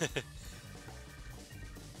different.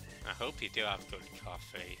 I hope you do have good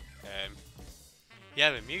coffee.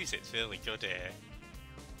 Yeah, the music's really good here.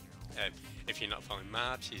 If you're not following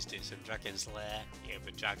Marge, she's doing some Dragon's Lair. You have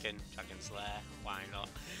a Dragon's Lair, why not?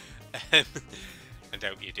 And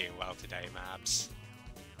hope you're doing well today, Mabs.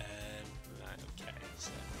 Right, okay,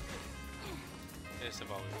 so first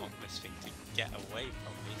of all, we want this thing to get away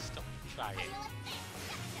from me. Stop trying.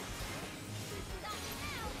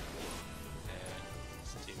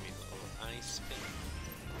 Let's do a little ice spin.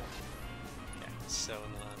 Okay, so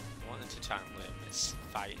I wanted to try and learn this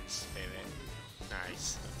fighting spirit.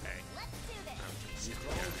 Nice, okay. Now we can see the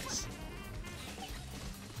guys.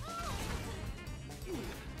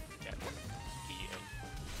 Get eaten.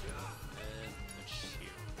 And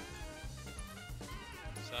shoot.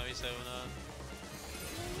 Sorry, Zona.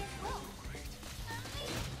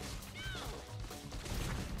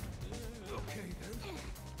 Okay then.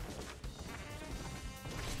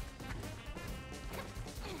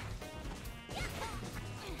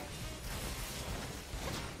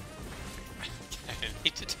 I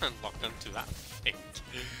need to unlock onto that thing.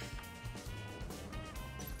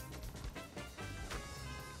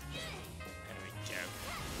 There we go.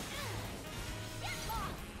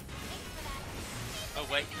 Oh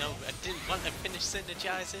wait, no, I didn't want to finish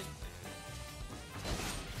synergizing.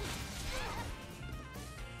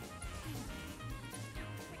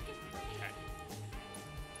 Okay.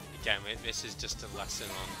 Again, this is just a lesson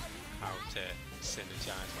on how to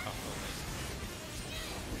synergize properly.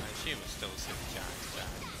 I assume it's still synergized,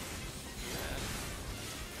 right?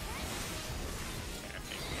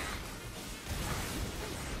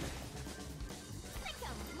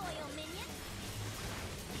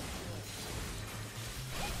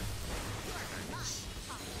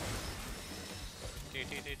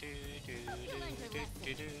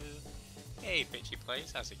 Hey, bitchy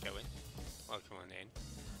plays, how's it going? Welcome on in.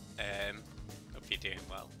 Hope you're doing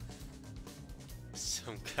well.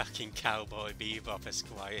 Some cracking Cowboy Bebop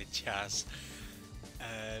Esquire jazz.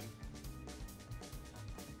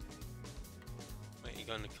 Waiting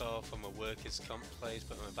on a call from a workers' comp place,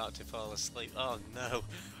 but I'm about to fall asleep. Oh no!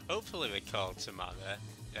 Hopefully we call tomorrow.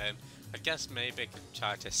 I guess maybe I could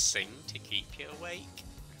try to sing to keep you awake.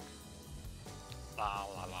 La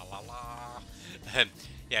la la la la.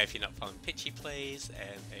 Yeah, if you're not following Pitchy Plays,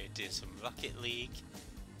 they're doing some Rocket League.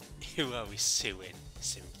 Who are we suing?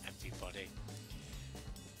 Suing everybody.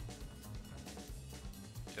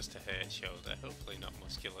 Just a hurt shoulder, hopefully not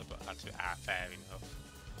muscular, but had to be fair enough.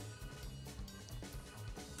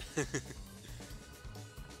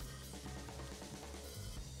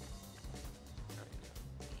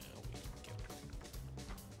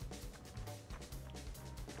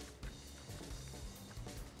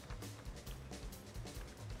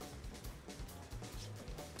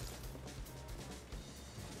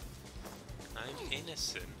 I'm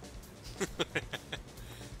innocent.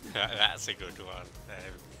 That's a good one.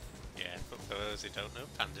 Yeah, but for those who don't know,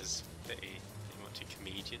 Panda's pretty much a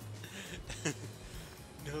comedian.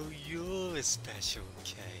 No, you're a special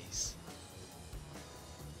case.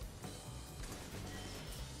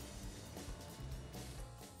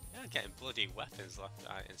 We're getting bloody weapons left,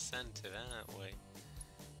 right and centre, aren't we?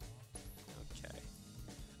 Okay.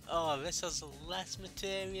 Oh, this has a less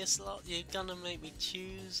materia slot? You're gonna make me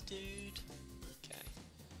choose, dude? Okay.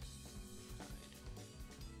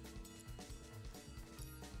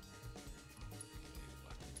 Fine. Okay,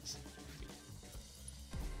 weapons.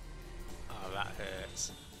 Oh, that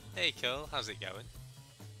hurts. Hey Cole, how's it going?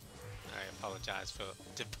 I apologise for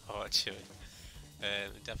debauchery.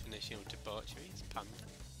 The definition of debauchery is panda.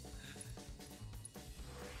 Okay.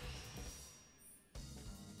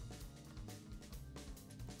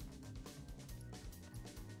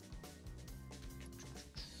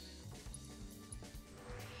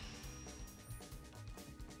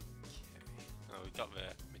 Oh, we got the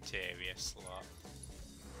materia slot.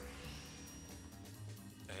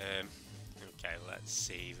 Okay, let's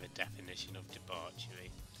see the definition of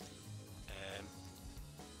debauchery.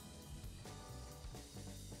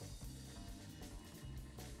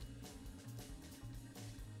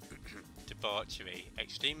 Debauchery,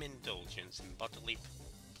 extreme indulgence in bodily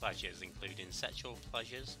pleasures including sexual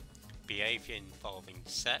pleasures, behaviour involving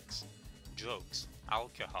sex, drugs,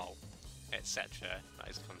 alcohol, etc. that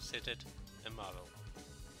is considered immoral.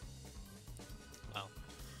 Well,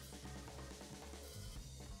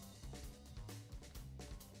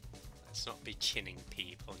 let's not be chinning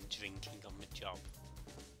people and drinking on the job.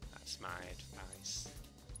 That's my advice.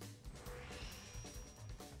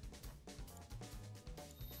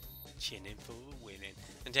 Chinning for winning.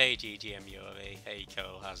 And hey GGM Yuri, hey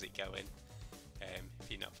Cole, how's it going? If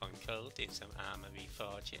you're not from Cole, doing some armory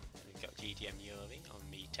forging. We've got GGM Yuri on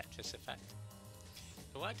me Tetris Effect.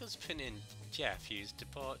 So why does Printing Jeff use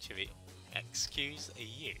debauchery? Excuse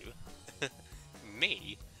you?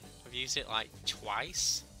 Me? I've used it like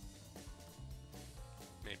twice?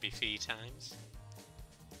 Maybe 3 times?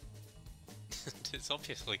 It's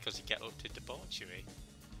obviously because you get up to debauchery.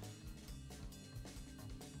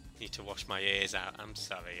 Need to wash my ears out. I'm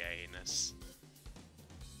sorry, Anus.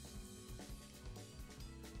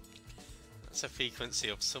 That's a frequency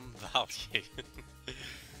of some value.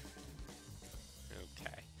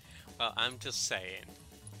 Okay. Well, I'm just saying.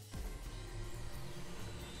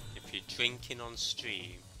 If you're drinking on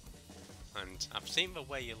stream, and I've seen the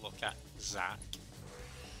way you look at Zach,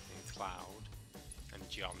 and Cloud, and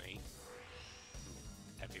Johnny,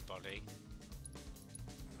 and everybody.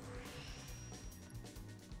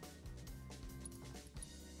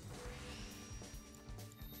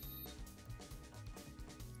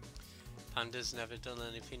 Panda's never done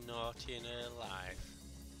anything naughty in her life.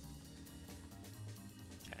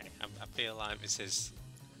 Okay, I feel like this is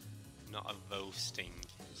not a roasting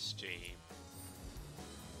stream.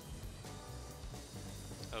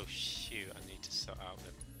 Oh shoot, I need to sort out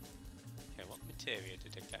the... Okay, what materia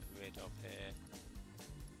did I get rid of here?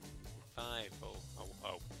 Revival.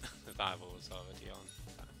 Oh, Revival was already on.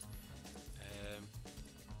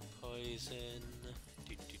 Poison.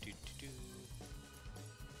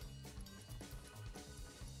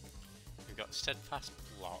 We've got steadfast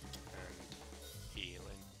block and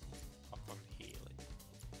healing. Pop on healing.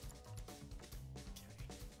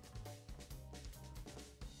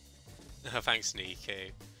 Okay. Thanks,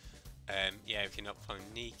 Niku. Yeah, if you're not from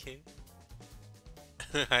Niku,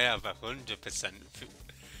 I have 100%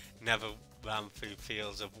 never ran through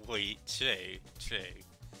fields of wheat. True.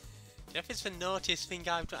 Jeff is the naughtiest thing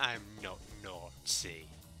I've done. I'm not naughty.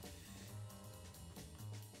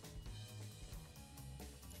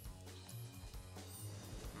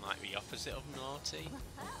 Like the opposite of naughty.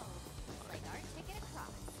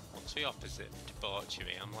 What's the opposite of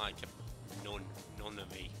debauchery? I'm like a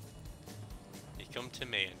nunnery. You come to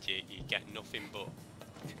me and you get nothing but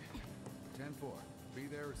 10-4. Be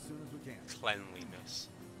there as soon as we can. cleanliness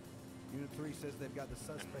Unit 3 says they've got the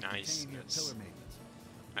suspect and detained near niceness. pillar maintenance.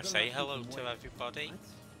 I say hello to everybody.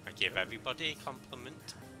 I give everybody a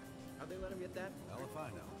compliment. How'd they let him get that? Well, if I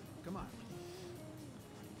know. Come on.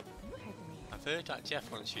 I've heard that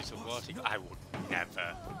Jeff wants you to water. I would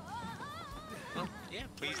never. Well, yeah,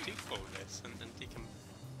 please do quote this, and you can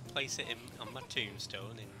place it on my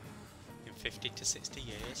tombstone in 50 to 60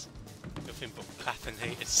 years. Nothing but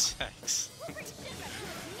caffeinated sex.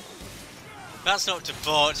 That's not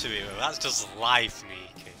debauchery, that's just life,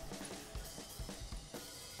 Nikki.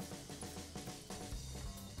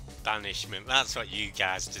 Banishment, that's what you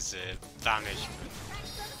guys deserve. Banishment.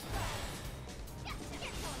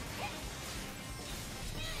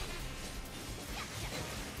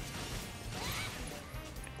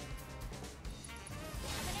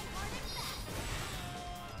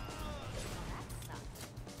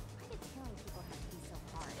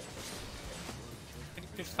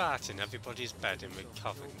 Fart in everybody's bed in the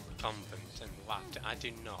convent and laughed. I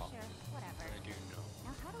do not. Sure, whatever. I do not.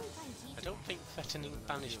 Now how do we find Gigi? I don't think threatening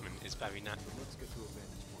banishment is very nice. Let's get to a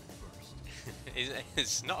vantage point first.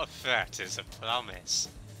 It's not a threat, it's a promise.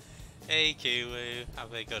 Hey Kiwu,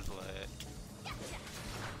 have a good look.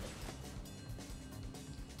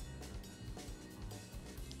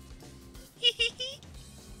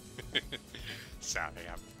 sorry,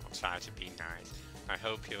 I'm trying to be nice. I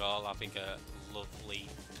hope you're all having a lovely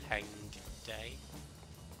Peng day.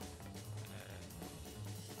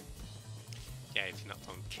 Yeah, if you're not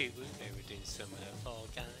on Q, they were doing some Fall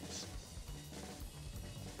Guys.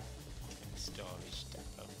 Storage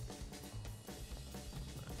depot.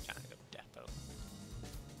 Kind of depot.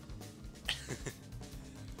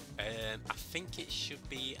 I think it should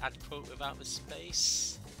be add quote without the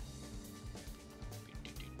space.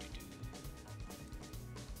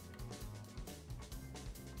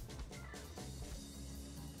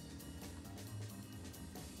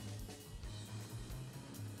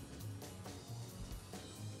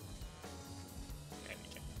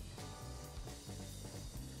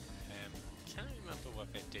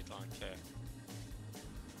 Did like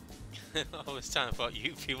I was trying to thought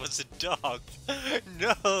Yuffie was a dog.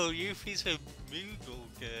 No, Yuffie's a Moogle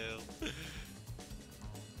girl.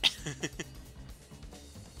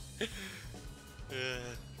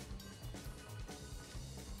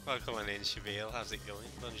 Welcome on in, Shabeel. How's it going?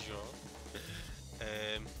 Bonjour.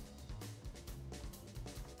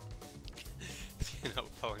 If you're not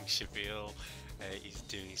following Shabeel, he's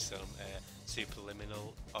doing some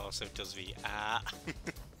Superliminal, also does the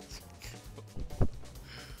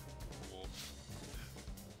Wolf.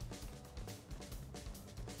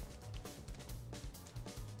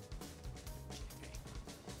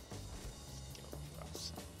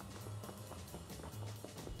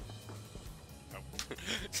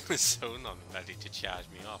 Oh. So not ready to charge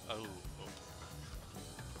me off. Oh.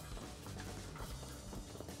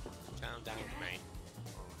 Calm down, mate.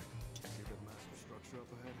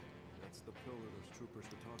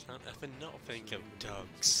 Can't ever not think of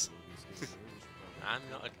dogs. I'm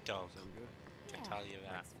not a dog. Can tell you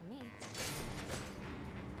that.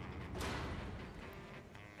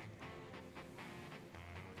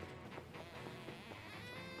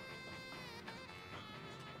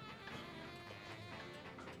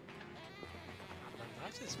 Why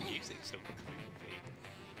is this music so creepy?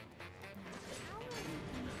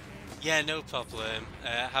 Yeah, no problem.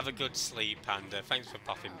 Have a good sleep, Panda. Thanks for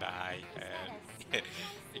popping by.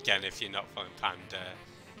 Again, if you're not following Panda,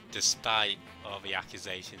 despite all the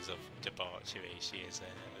accusations of debauchery, she is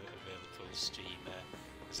a really cool streamer.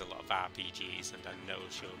 There's a lot of RPGs, and I know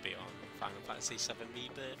she'll be on Final Fantasy VII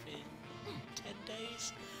Rebirth in 10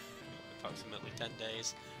 days? Approximately 10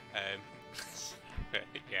 days.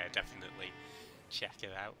 Yeah, definitely check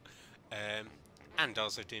her out. And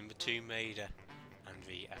also doing the Tomb Raider and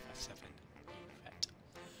the FF7 Vet.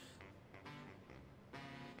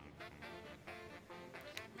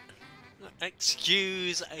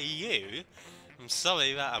 Excuse you? I'm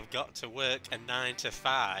sorry that I've got to work a 9 to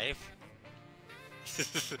 5.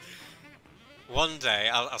 One day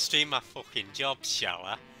I'll stream my fucking job, shall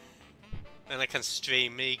I? Then I can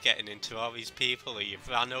stream me getting into all these people who you've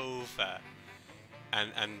run over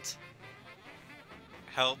and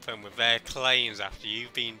help them with their claims after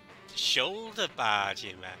you've been shoulder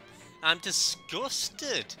barging them. I'm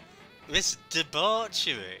disgusted. This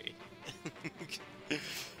debauchery.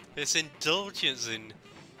 This indulgence in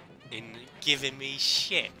giving me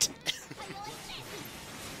shit.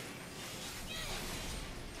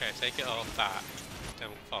 Okay, take it all back.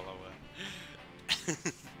 Don't follow her.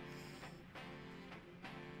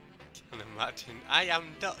 Can imagine. I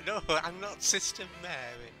am not. No, I'm not Sister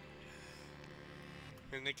Mary.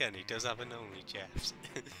 And again, he does have an only Jeff.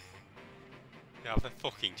 You have a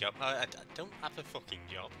fucking job. I don't have a fucking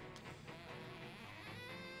job.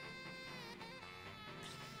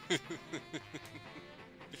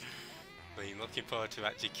 Well, you're looking forward to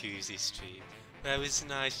that jacuzzi stream. Where was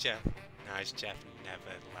Nice Jeff? Nice Jeff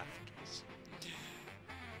never left us.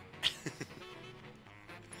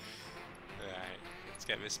 Right, let's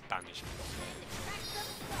get this banishment.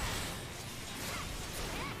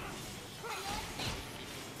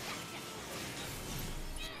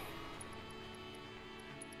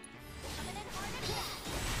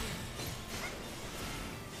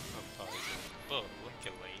 But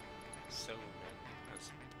luckily, Silverman has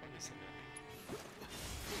poison it.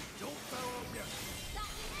 Don't foul up yet.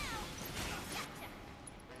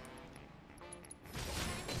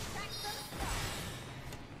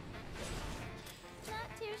 Not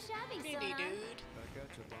too shabby, Really, Sona. dude. Back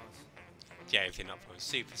at you, boss. Yeah, if you're not from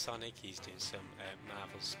Supersonic, he's doing some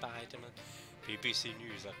Marvel Spider-Man. BBC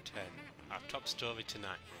News at 10. Our top story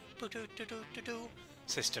tonight. Boo-doo-doo-doo-doo-doo.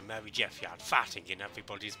 Sister Mary Jeffyard farting in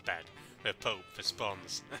everybody's bed. The Pope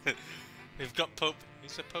responds. We've got Pope.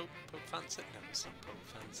 Who's the Pope? Pope Francis? No, it's not Pope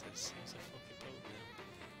Francis. Who's the fucking Pope now?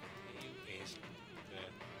 Who is the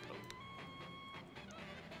Pope?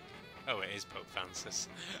 Oh, it is Pope Francis.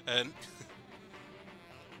 Okay.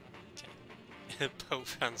 Pope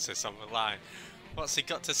Francis on the line. What's he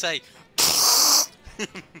got to say? He's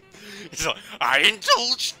like, I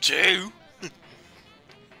indulge too!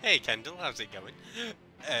 Hey Kendall, how's it going?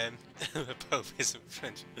 The Pope isn't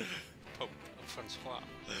French. Pope Francois.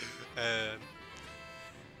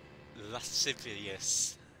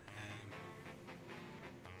 Lascivious.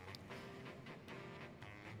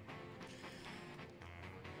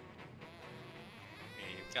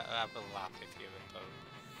 You've got to have a laugh if you're a Pope.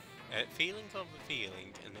 Feeling or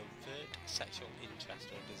revealing an overt sexual interest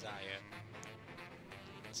or desire.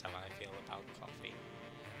 That's how I feel about coffee.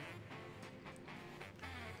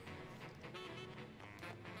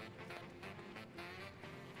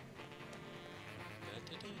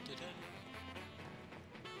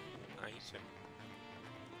 Item.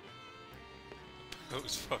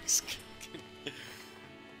 Pope's voice cooking.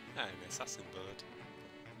 I'm an assassin bird.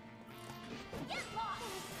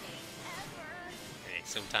 Hey,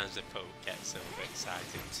 sometimes the Pope gets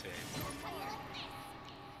overexcited too.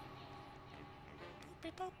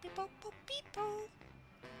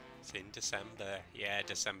 It's in December. Yeah,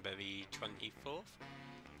 December the 24th.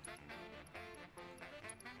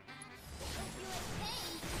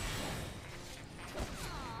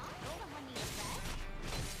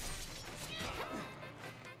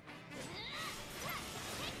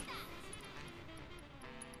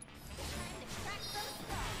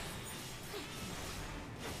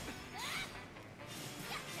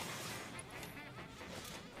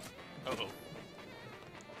 Uh-oh.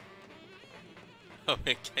 Oh,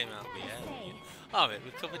 it came out of the air. Oh, it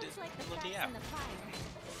recovered its bloody out.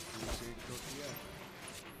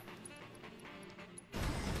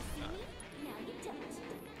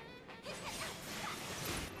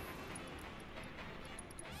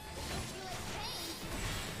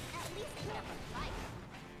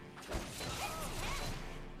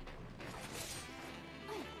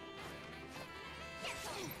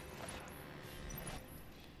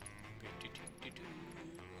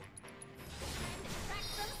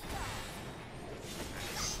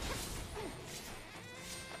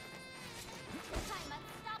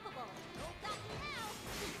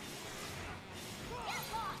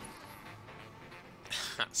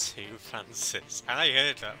 That's who, Francis. I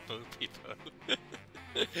heard that, both people.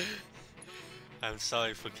 I'm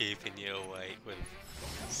sorry for keeping you awake with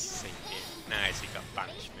singing. Nice, he got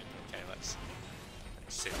banishment. Okay, let's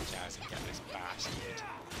synergize and get this bastard.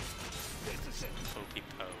 Popey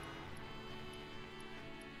Po.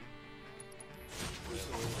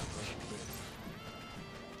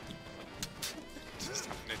 Just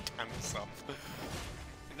having a dance off.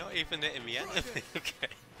 You're not even hitting me enemy.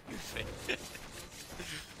 Okay.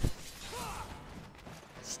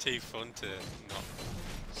 It's too fun to not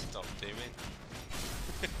stop doing.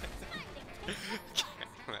 Okay,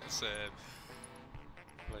 let's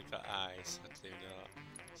look at eyes. I do not.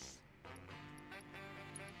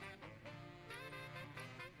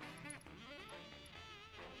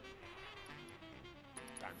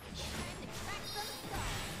 Banish.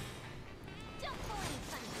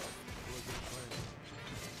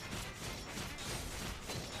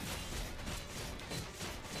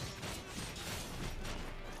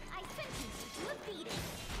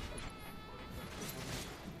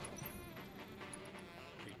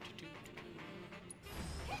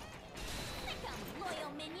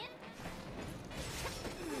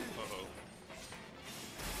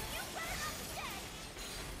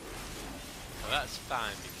 Well, that's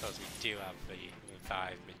fine because we do have the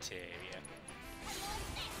revive materia.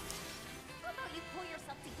 How about you pull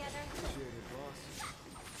yourself together? Appreciate it, boss.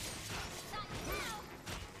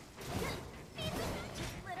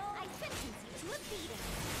 Little, I sentence you to a beating.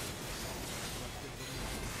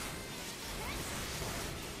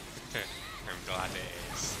 I'm glad it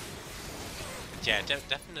is. Yeah,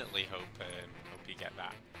 definitely hope you get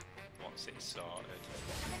that. What's it sorted?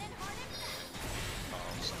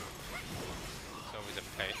 Balls. It's always a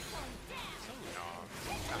pain.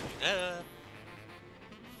 No.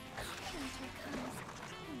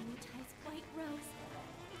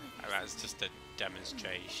 That's just a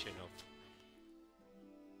demonstration of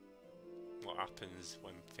what happens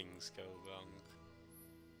when things go wrong.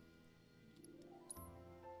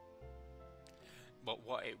 But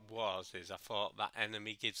what it was is I thought that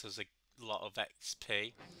enemy gives us a lot of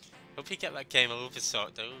XP. Hope you get that game over, so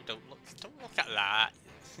don't look at that.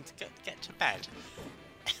 Get to bed.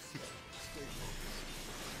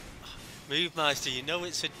 Move Meister, you know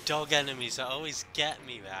it's the dog enemies that always get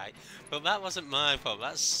me, right? But that wasn't my fault,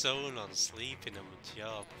 that's Sonon sleeping on the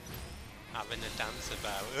job. Having a dance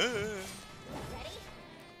about.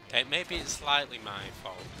 Okay, maybe it's slightly my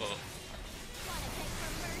fault, but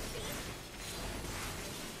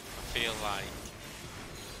I feel like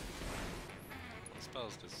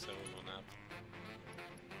spells does Sonon have?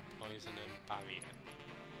 Poison and barrier.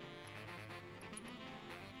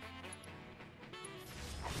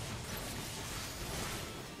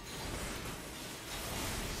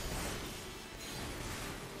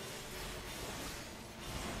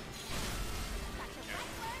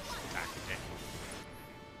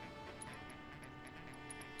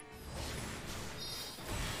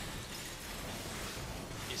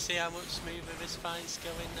 See how much smoother this fight's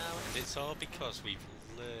going now? And it's all because we've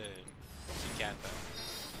learned together.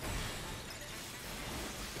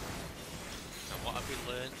 And what have we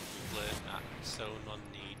learned? We've learned that Sonon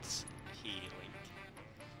needs healing.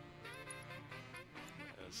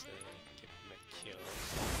 Let's give him a cure.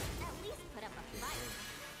 At least put up a fight.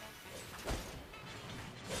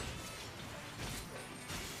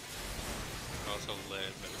 Also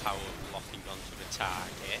learned the power of locking onto the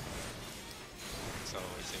target. It's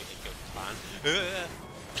always a good plan.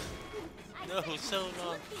 No,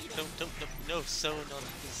 Sonon! No, Sonon!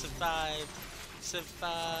 Survive!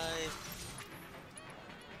 Survive!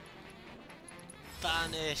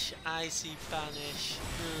 Banish! Icy banish!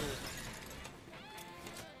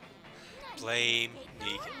 Blame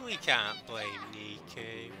Niku. We can't blame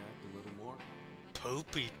Niku.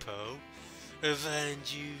 Popey Po!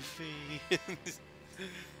 Avenge you, fiends!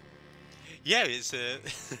 Yeah, it's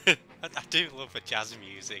I do love the jazz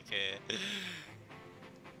music here.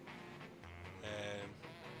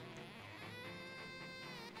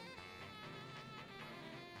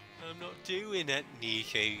 I'm not doing it,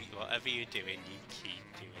 Niku. Whatever you're doing, you keep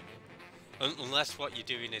doing it. Unless what you're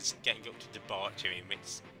doing is getting up to debauchery, in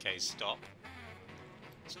which case stop.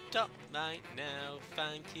 Stop right now,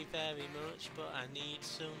 thank you very much, but I need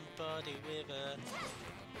somebody with a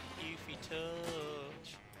youthy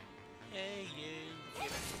touch. Hey you,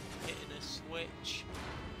 you're hitting a switch.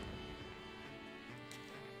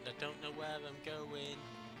 I don't know where I'm going.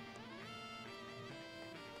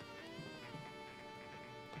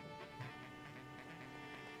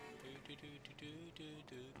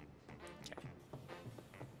 Okay.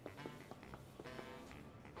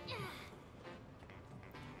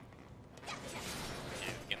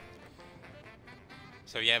 There we go.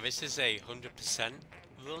 So yeah, this is a 100%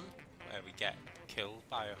 run where we get killed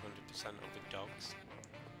by 100% of the dogs.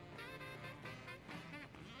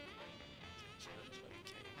 So that's where we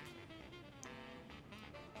came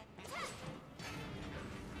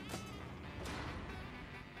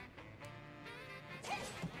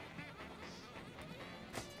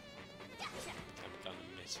I'm gonna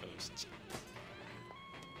miss hosts.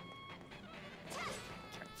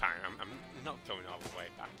 Okay, fine, I'm not going all the way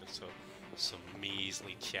back to some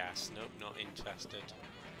measly chest. Nope, not interested.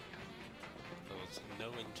 There's no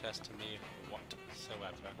interest to me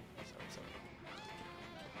whatsoever.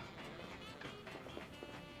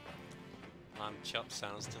 Lamb chop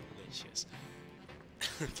sounds delicious.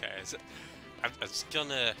 Okay, so I was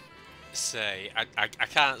gonna say, I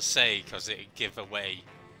can't say because it'd give away,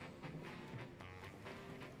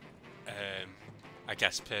 I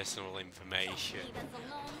guess, personal information.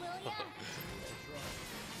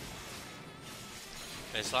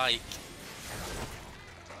 It's like,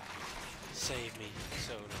 save me,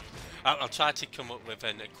 so I'll try to come up with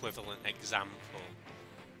an equivalent example.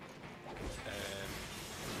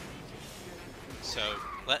 So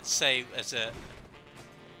let's say there's a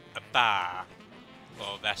bar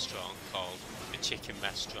or restaurant called the Chicken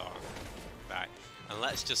Restaurant, right? And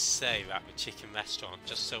let's just say that the chicken restaurant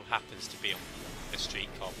just so happens to be on a street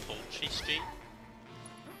called Poultry Street.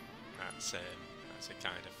 That's a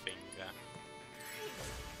kind of thing there.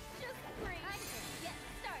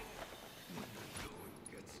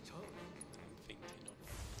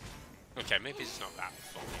 Okay, maybe it's not that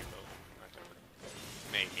funny, but I don't know.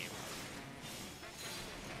 Maybe.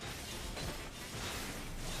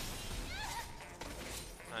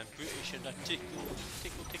 I'm British and I tickle,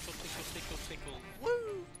 tickle, tickle, tickle, tickle, tickle.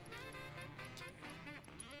 Woo!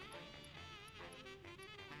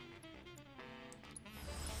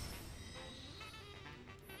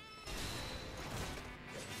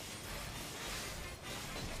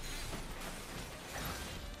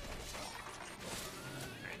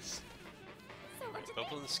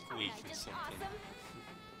 Bubble and squeak and something.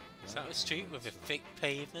 Is that a street with a thick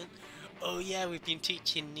pavement? Oh yeah, we've been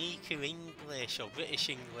teaching Niku English, or British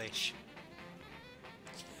English.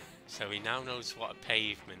 So he now knows what a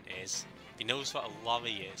pavement is. He knows what a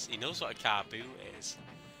lorry is. He knows what a car boot is.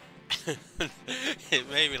 It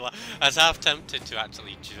made me laugh. I was half tempted to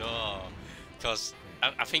actually draw, because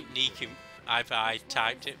I think Niku, either I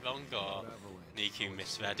typed it wrong or Niku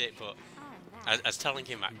misread it, but I was telling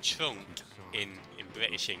him that trunk in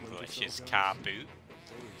British English is car boot,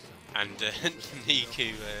 and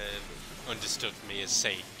Niku understood me as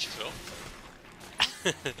saying truck.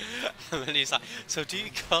 And then he's like, so do you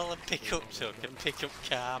call a pickup truck a pickup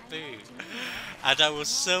car boot? And I was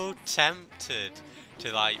so tempted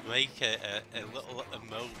to like make a little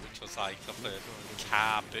emote which was like of a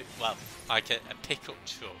car boot, well, like a pickup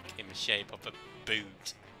truck in the shape of a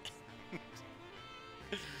boot.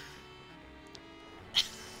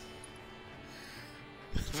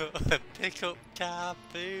 But a pickup car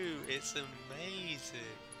boot, it's amazing.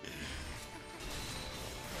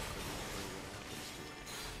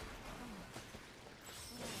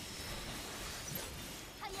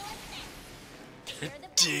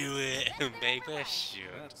 Do it, maybe I should.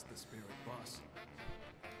 That's the spirit, boss.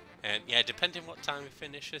 And yeah, depending what time we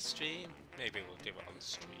finish the stream, maybe we'll do it on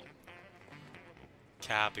stream.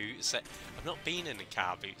 Car boot set. I've not been in a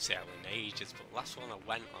car boot sale in ages, but last one I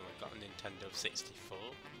went on, I got a Nintendo 64.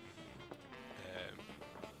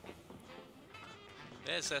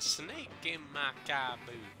 There's a snake in my car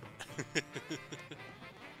boot.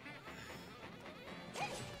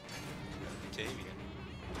 Octavian.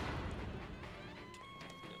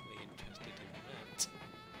 Definitely interested in that.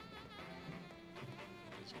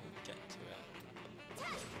 Just want to get to it.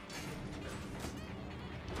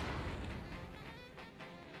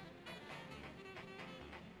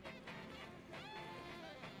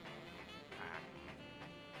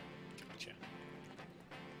 Gotcha.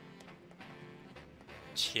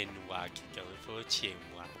 Chinwag, going for a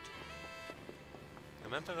chinwag. I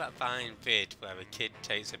remember that Vine vid where a kid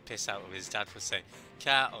takes a piss out of his dad for saying,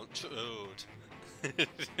 cat on road. There's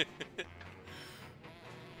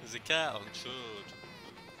a cat on road.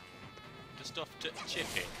 Just off to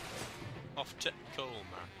Chippy. Off to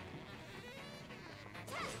Colma.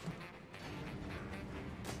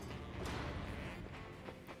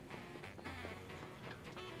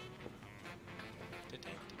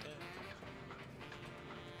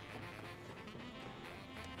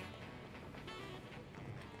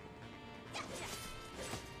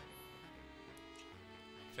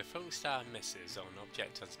 If a phone star misses or an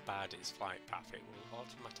object has barred its flight path, it will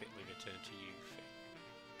automatically return to you.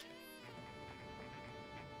 Okay.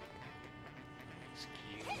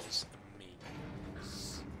 Excuse me.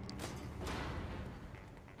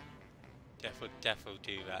 Defo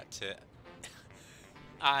do that to...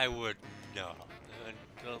 I would not.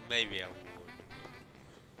 Well, maybe I would.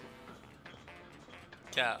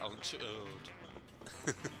 Cat on road.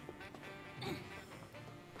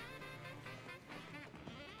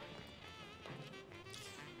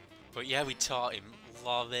 But yeah, we taught him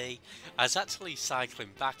lorry. I was actually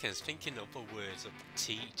cycling back and I was thinking of other words of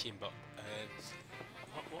teaching, but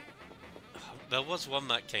what? There was one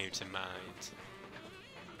that came to mind.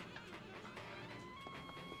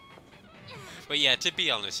 But yeah, to be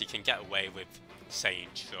honest, you can get away with saying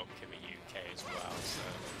truck in the UK as well, so...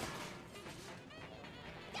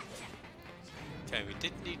 Okay, we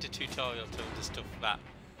did need a tutorial to understand that.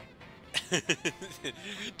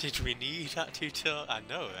 Did we need that tutorial? I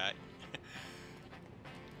know, right?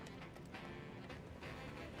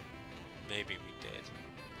 Maybe we did.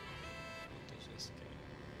 What does this go?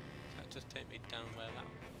 Does that just take me down where that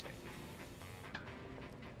would take me?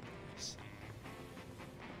 Let's see.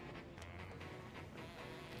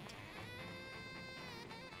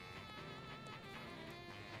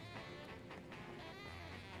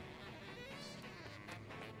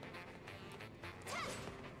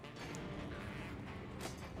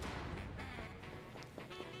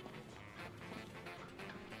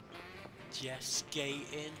 Just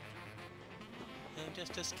skating. I'm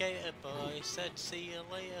just a skater boy. Said see you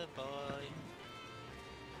later, boy.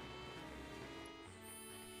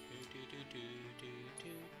 Do do do do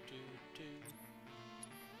do do do.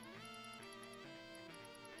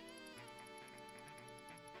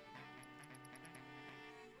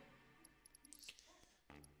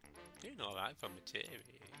 Doing all right for material.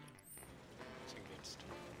 Some good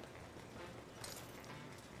stuff.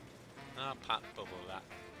 I'll pat bubble that.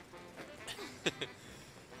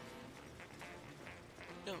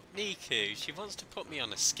 No, Niku, she wants to put me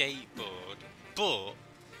on a skateboard, but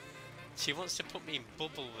she wants to put me in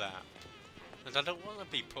bubble wrap. And I don't want to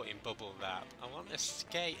be put in bubble wrap. I want to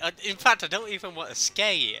skate. In fact, I don't even want to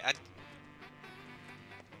skate.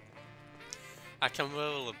 I can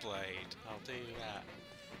rollerblade. I'll do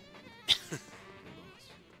that.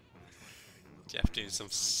 Jeff doing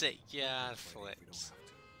some sick yard flips.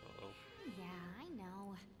 Uh-oh. Yeah, I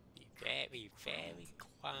know. Very, very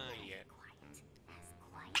quiet.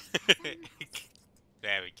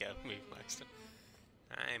 There we go, move master.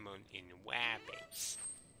 I'm hunting rabbits.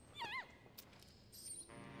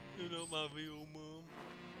 You're not my real mum.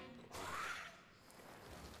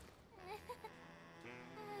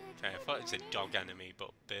 Okay, I thought it was a dog enemy,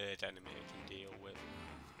 but bird enemy I can deal with.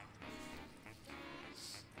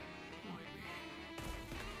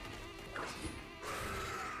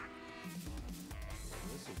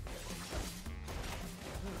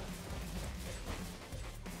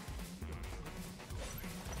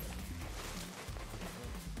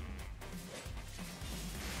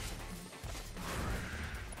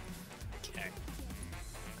 Okay,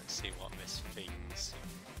 let's see what this thing's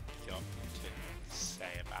got to say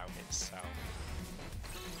about itself.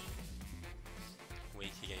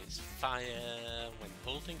 Weak against fire. When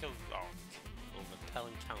holding a rock, will repel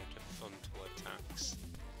and counter frontal attacks.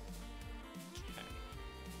 Okay.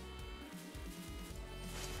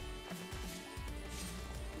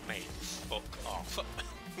 Mate, fuck off.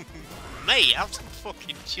 Mate, have some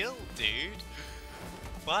fucking chill, dude.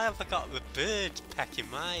 Why have I got the bird pecking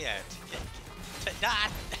my head?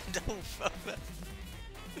 No, fuck that.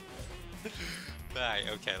 Right,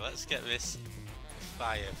 okay, let's get this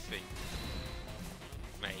fire thing.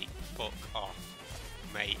 Mate, fuck off.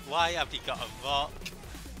 Mate, why have you got a rock?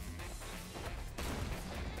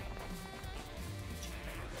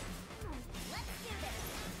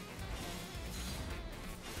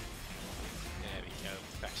 There we go,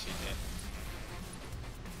 crashing it.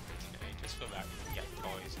 Okay, just so that we can get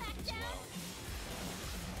poisoned as well.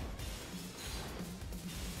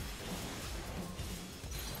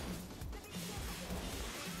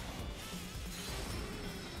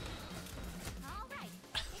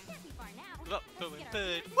 Look, going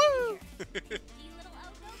bird. Woo!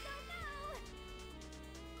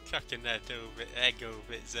 Cracking their egg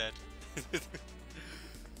over its head.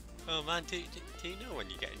 Oh man, do you know when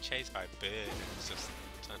you're getting chased by a bird and it's just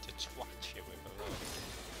trying to twat you with a rock?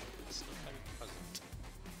 It's not very pleasant.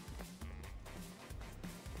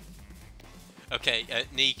 Okay,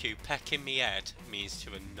 Niku, pecking me head means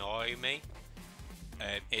to annoy me.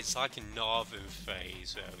 It's like a northern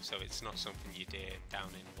phrase though, so it's not something you do down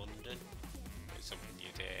in London. It's something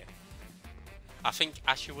you do. I think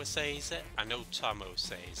Ashua says it. I know Tomo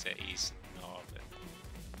says it. He's northern.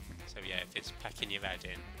 So yeah, if it's pecking your head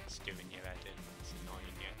in, it's doing your head in. It's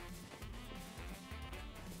annoying you.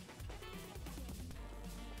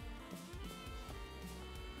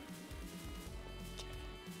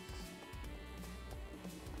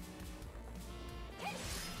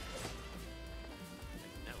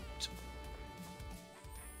 Note.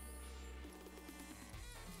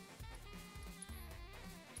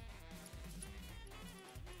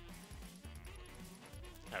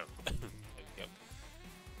 Oh, there we go.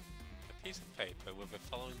 A piece of paper with the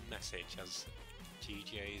following message as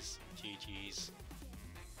GG's,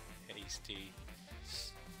 hasty.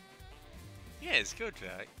 Yeah, it's good,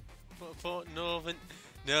 right? But for Northern...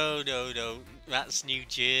 No, that's New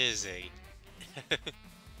Jersey.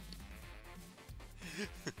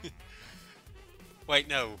 Wait,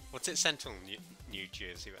 no. What's it? Central New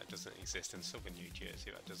Jersey that doesn't exist, and Southern New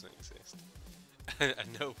Jersey that doesn't exist. I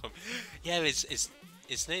know. Yeah,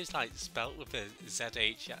 its name's like spelt with a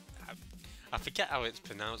ZH. I forget how it's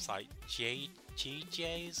pronounced, like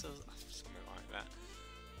GJs or something like that.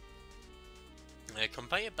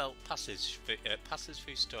 Conveyor belt passes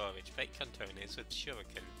through storage. Fake containers with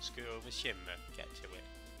shuriken. Screw over shimmer. Get to it.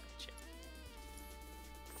 Gotcha.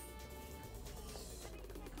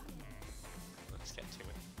 Let's get to it.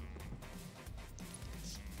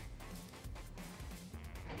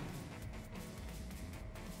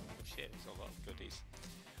 Oh shit, there's a lot of goodies.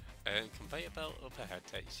 Conveyor belt overhead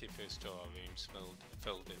takes you through storerooms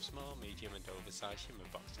filled with small, medium and oversized shimmer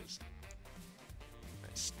boxes.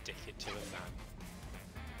 Let's stick it to a man.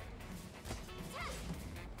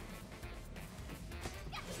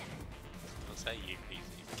 I'll say you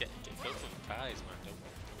get go for the prize, man. Don't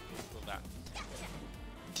go for that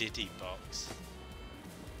Diddy box.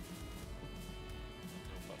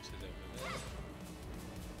 No boxes over there.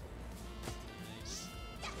 Nice.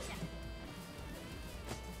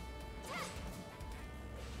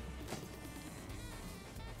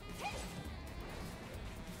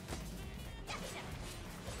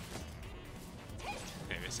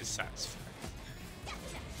 This is satisfying.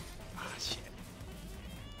 Ah, shit.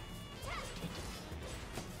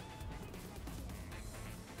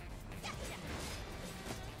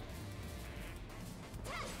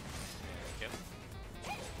 There we go.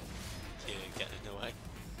 Yeah, getting away.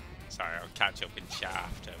 Sorry, I'll catch up in chat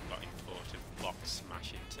after I've got important box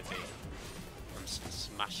smashing to be. I'm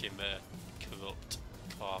smashing a corrupt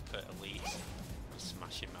corporate elite. I'm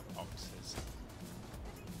smashing my boxes.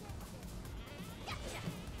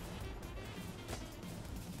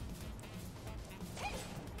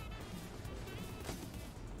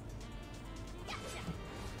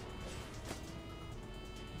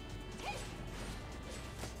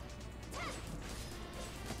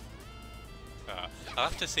 I'll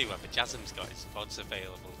have to see whether Jasm's got his VODs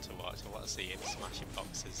available to watch. I want to see him smashing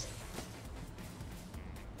boxes.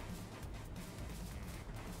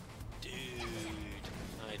 Dude,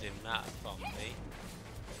 hiding that from me.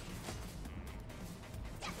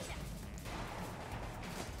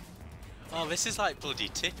 Oh, this is like bloody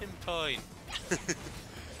tipping point.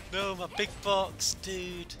 No, my big box,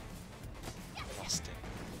 dude. Lost it.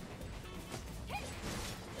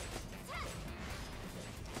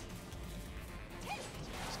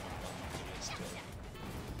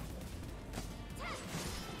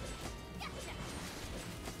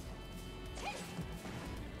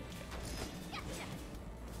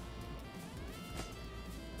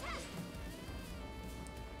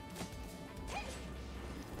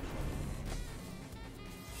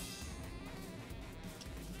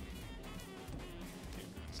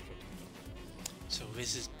 So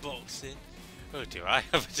this is boxing. Oh, do I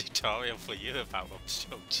have a tutorial for you about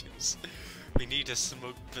obstructions? We need a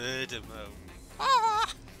smug bird emo.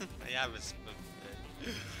 Ah! I have a smug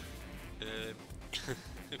bird.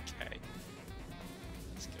 Okay.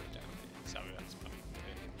 Let's go down here. Sorry, that's my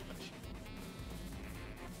impression.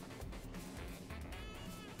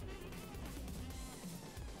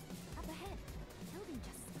 Up ahead, the building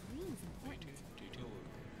just screams important.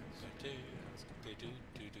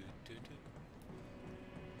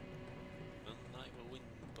 Unlike the wind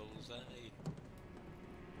bullseye.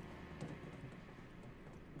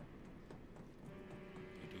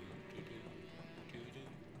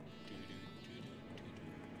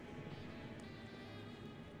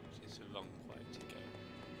 It's a long way to go.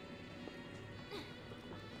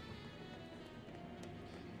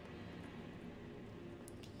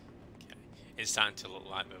 Okay, it's starting to look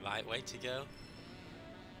like the right way to go.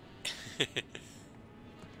 Nice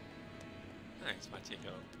magic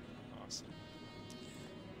up. Awesome.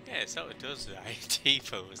 Yeah, so it does, right?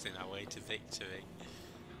 Depot was in our way to victory.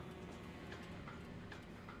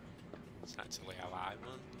 It's actually a live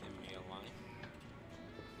one in real life.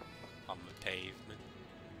 On the pavement.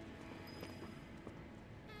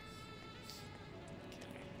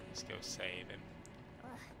 Okay, let's go save him. Ugh,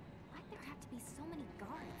 why'd there have to be so many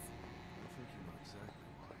guards? I think you know exactly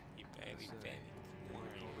why. You very, very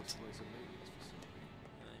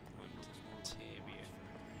interior.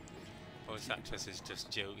 Voice actress is just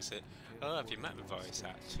jokes at. Oh, have you met the voice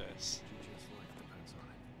actress?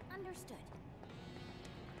 Understood.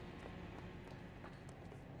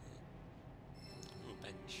 Ooh,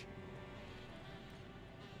 bench.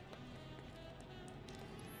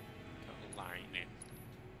 Got a line in.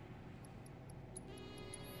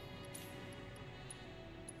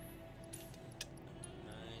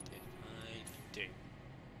 Mind if I do?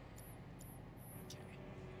 Okay.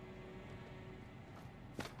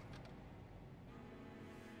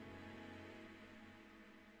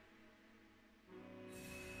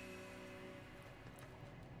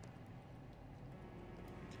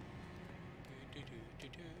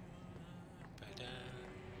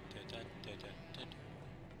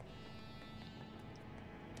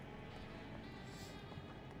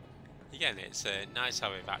 Again, it's nice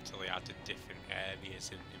how we've actually added different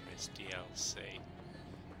areas in this DLC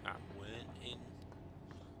that weren't in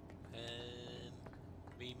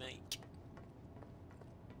Remake.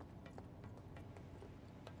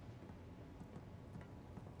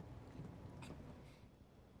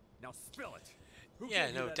 Now spill it. Who Yeah,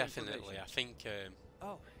 gave you no, that definitely. information? I think,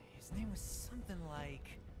 Oh, his name was something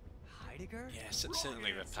like Heidegger? yes,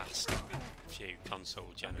 certainly the past few console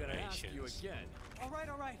I'm gonna ask you generations, again. All right.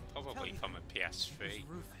 probably Tell me, from a PS3, who's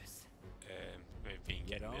Rufus? we've been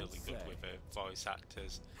getting don't really good say. with voice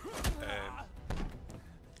actors.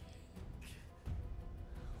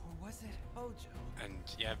 Or was it Hojo? And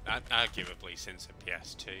yeah, arguably since a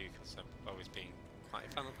PS2, because I've always been quite a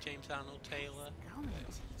fan of James Arnold Taylor. Go, yeah.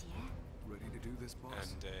 Ready to do this,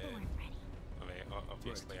 boss? And Born ready. I mean,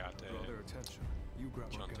 obviously Right. had Draw their attention. You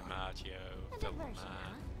grab John my gun. DiMaggio, A Phil diversion, Mann,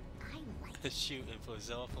 huh? I like it. shooting for his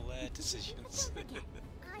awful air decisions. Don't forget,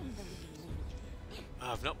 I'm the leading lady.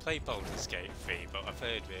 I've not played Baldur's Gate 3, but I've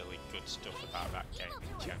heard really good stuff about that game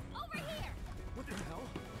in general. Over here! What the hell?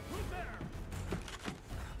 Who's there?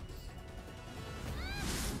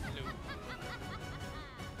 Hello.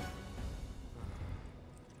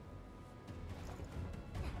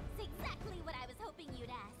 That's exactly what I was hoping you'd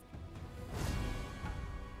ask.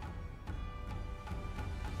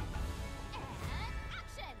 And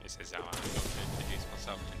action! This is how I'm going to introduce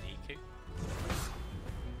myself to Niku.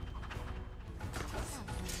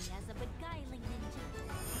 Something as a beguiling ninja.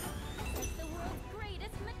 This is the world's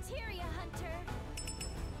greatest materia hunter.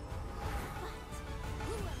 But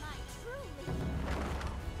who am I truly?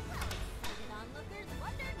 Well, excited onlookers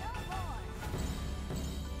wonder no more.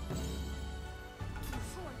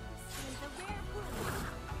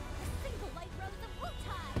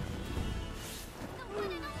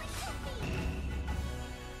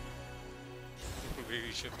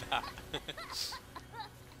 much of that.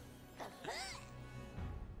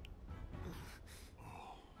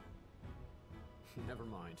 Never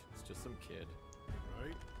mind. It's just some kid.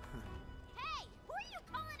 Right? Hey! Who are you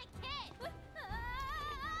calling a kid?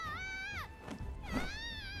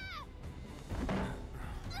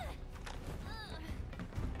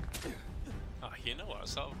 Oh, you know what? I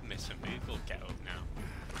sort of miss a Moogle get up now.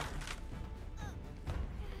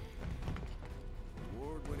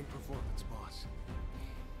 Award-winning performance, boss.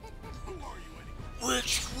 Who are you anyway?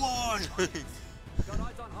 Which one? Got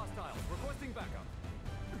eyes on hostiles. Requesting backup.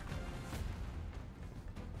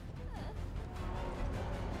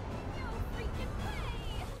 No freaking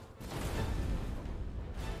way!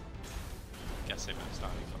 Guessing that's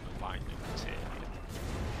starting from the lightning material.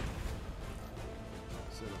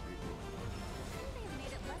 Settle people. Couldn't they have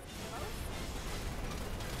made it less close?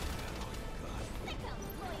 Sick of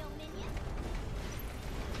loyal minion!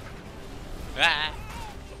 Ah!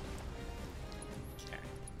 Okay.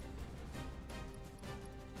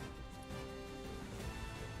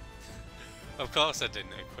 Of course I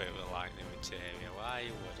didn't equip with lightning material. Why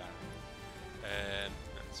would I?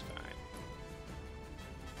 That's fine.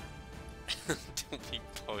 Don't think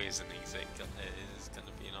poisoning is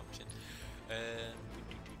gonna be an option. Okay,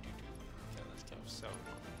 let's go. So,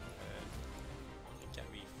 get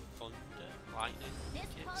me thunder, lightning. This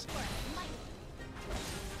calls Gypsy. for might.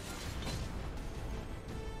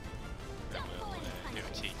 Then we'll do a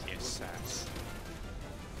cheeky assess.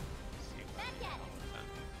 See what Back at it.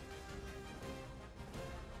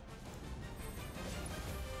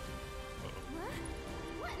 What?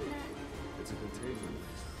 What in the? It's a containment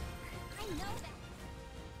laser. I know that.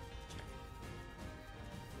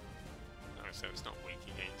 No, so it's not weak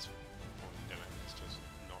against thunder, it's just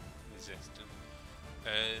not resistant.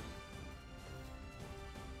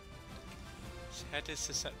 Its head is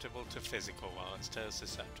susceptible to physical, while its tail is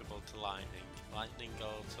susceptible to lightning. Lightning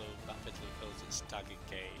also rapidly fills its staggered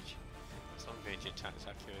gauge. Its long range attack's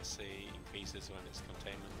accuracy increases when its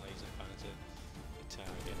containment laser finds a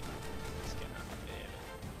target. Let's get out of here.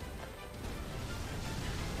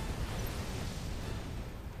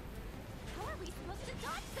 How are we supposed to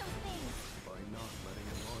dodge those things? By not letting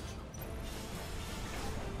it launch them.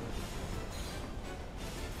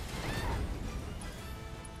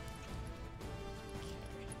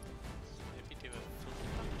 Maybe do a thunder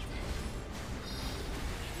punch.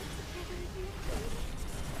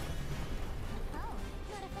 Oh,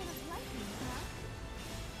 not a fan of lightning, huh?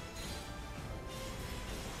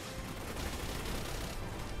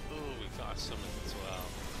 Ooh, we got a summon as well.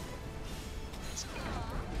 Let's go.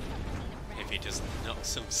 If he just knocks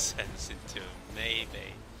some sense into him,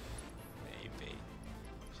 maybe. Maybe.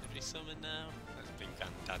 Should we summon now? Let's bring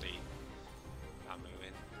Granddaddy Amu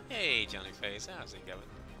in. Hey, Johnny Face, how's it going?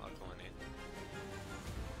 Welcome on in.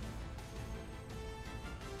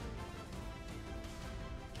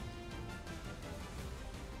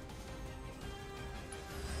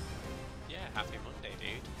 Yeah, happy Monday,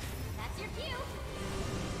 dude. That's your cue.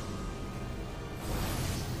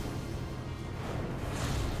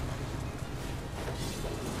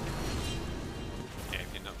 Yeah,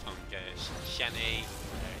 if you're not on Shani,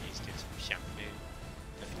 he's doing some shampoo.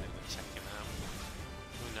 Definitely check him out.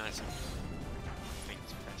 Oh, nice.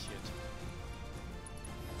 Things pressured.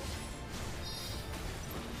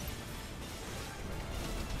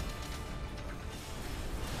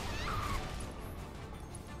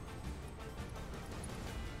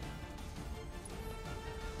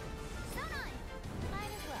 Sonon!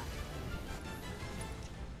 Might as well.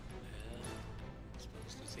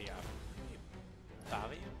 Supposed to see our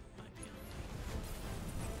barrier might be on.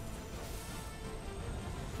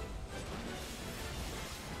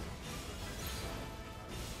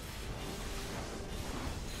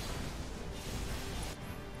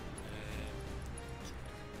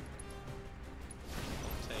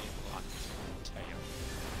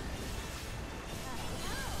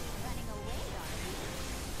 Running away, are you?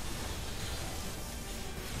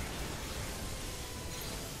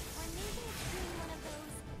 Or maybe it's doing one of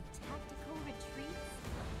those tactical retreats?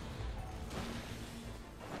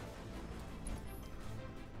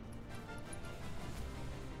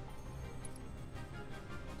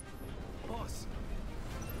 Boss!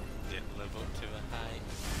 Didn't live up to a height.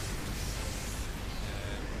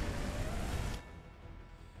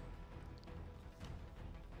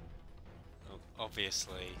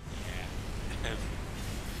 Obviously, yeah.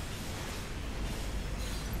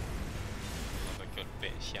 Love a good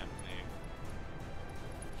bit of shampoo.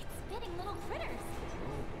 It's spitting little critters.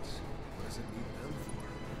 Drones. What does it need them for?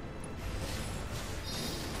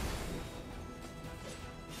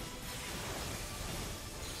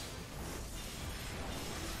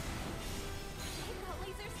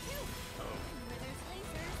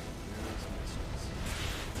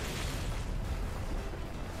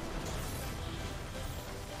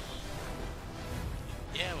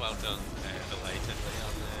 well done belatedly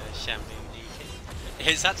on Shenmue Niku.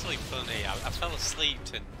 It's actually funny, I fell asleep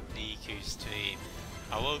to Niku's stream.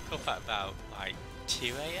 I woke up at about like 2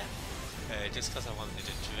 AM just because I wanted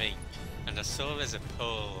a drink, and I saw there's a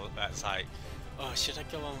poll that's like, oh, should I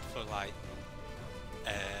go on for like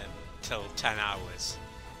till 10 hours?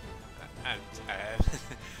 And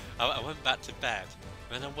I went back to bed.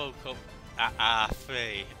 Then I woke up at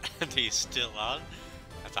R3 and he's still on.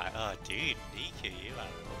 I was like, oh dude, Niku, you are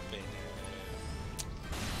up in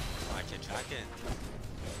like a dragon.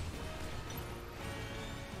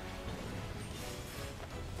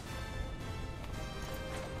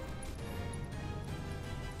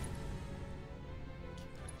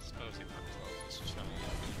 I suppose he might as well just try and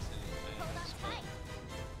Hold on tight.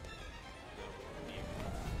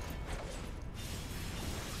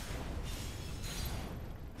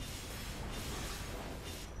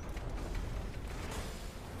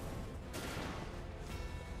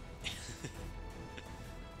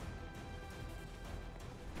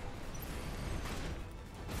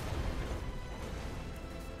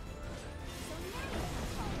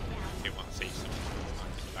 If you want to see some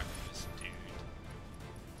back to this dude,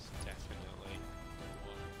 it's definitely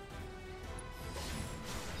one.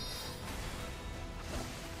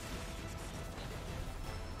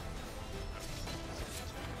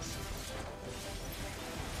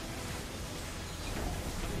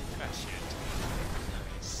 Pressured.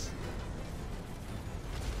 Nice.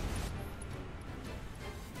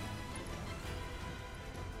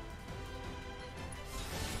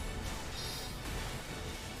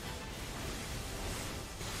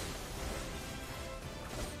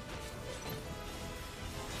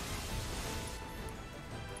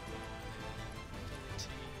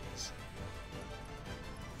 Tease.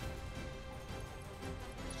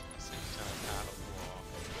 Same time out of war.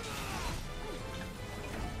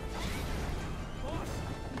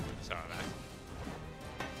 It's alright.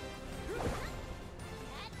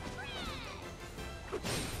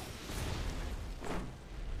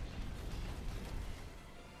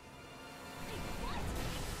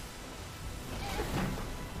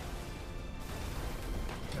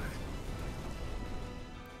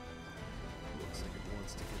 Looks like it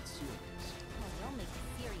wants to get serious. Oh, you'll make it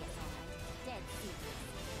serious, alright. Dead serious.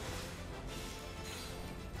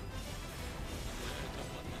 I don't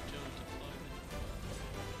want the drone deployment. No biggie.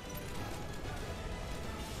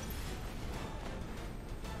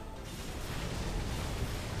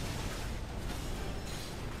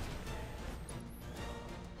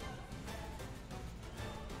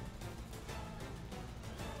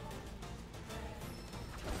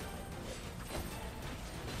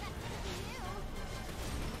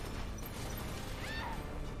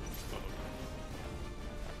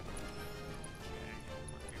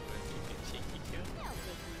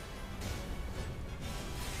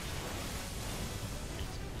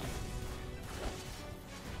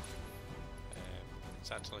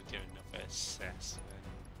 It's actually doing another assessment.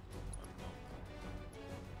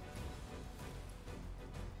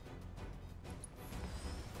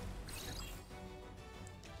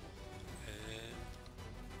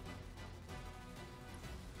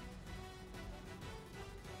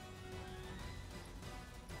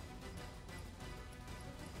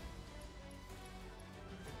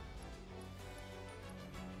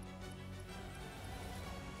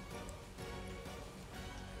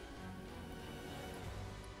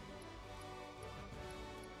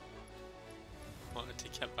 Wanted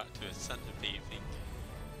to get back to a centre evening.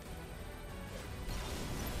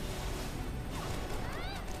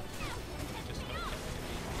 Just got to get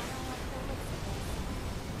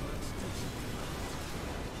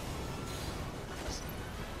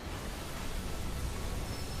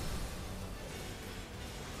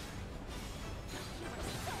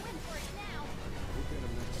Go in for it now. We'll get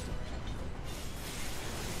him next time.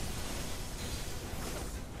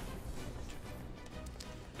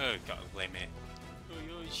 oh, got a limit. Oh,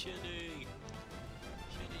 you're shitty.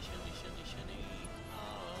 Shitty. Oh.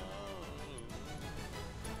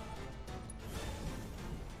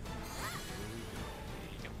 There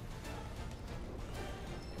you go.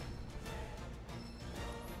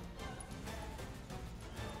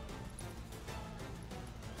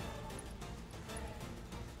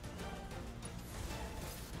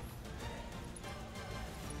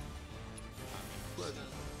 Ready?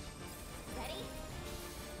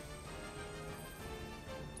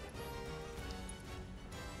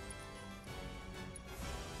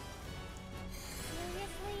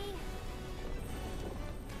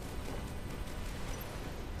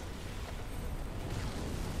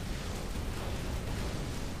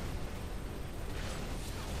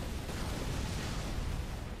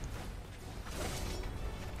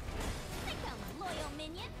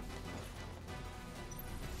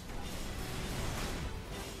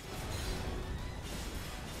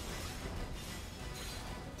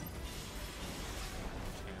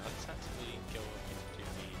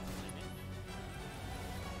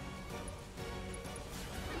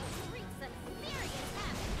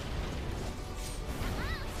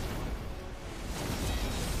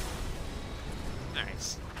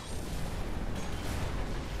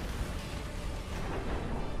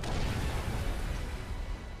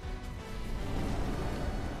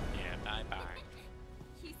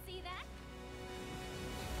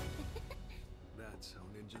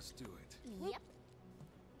 do it. Yep.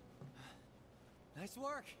 Nice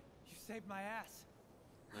work. You saved my ass.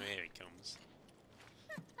 Here he comes.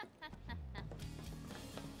 It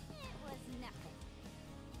was nothing.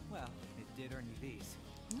 Well, it did earn you these.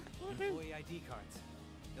 Employee ID cards.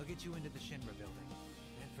 They'll get you into the Shinra building.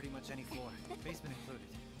 And pretty much any floor, basement included.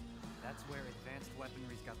 That's where advanced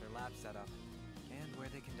weaponry's got their lab set up, and where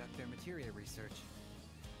they conduct their materia research.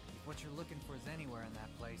 If what you're looking for is anywhere in that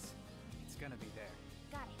place, it's gonna be there.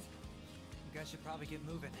 Got it. You guys should probably get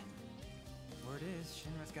moving. Word is,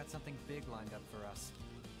 Shinra's got something big lined up for us.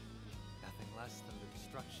 Nothing less than the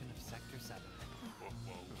destruction of Sector 7.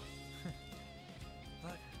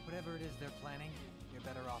 But whatever it is they're planning, you're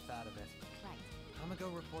better off out of it. Right. I'm gonna go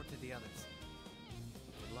report to the others.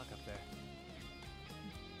 Good luck up there.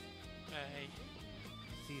 Hey.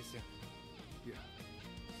 See you soon. Yeah.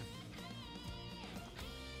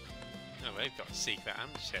 Oh, they've got a secret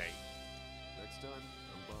handshake. Next time,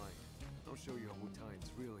 I'm buying. I'll show you how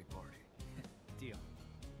Wutaians really party. Deal.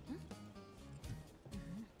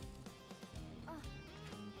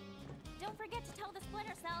 Don't forget to tell the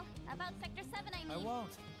Splinter Cell about Sector 7, I mean. I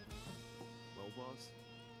won't. Well, boss,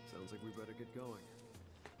 sounds like we better get going.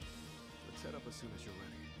 Let's head up as soon as you're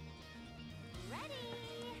ready. Ready!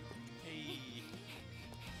 Hey.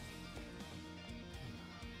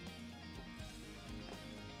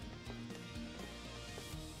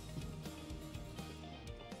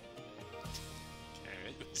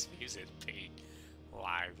 Okay, this music's pretty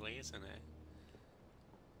lively, isn't it?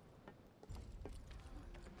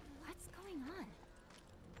 What's going on?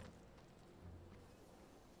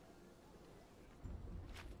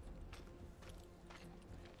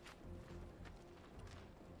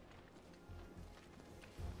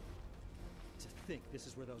 To think this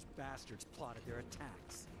is where those bastards plotted their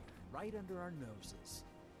attacks. Right under our noses.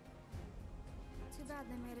 Too bad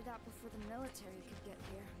they made it out before the military could get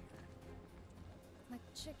here. Like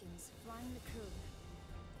chickens flying the coop.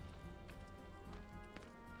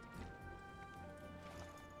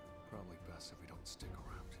 Probably best if we don't stick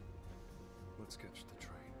around. Let's catch the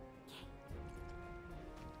train.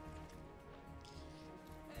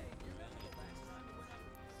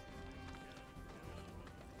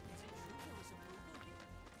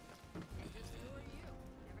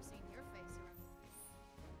 Never seen your face around.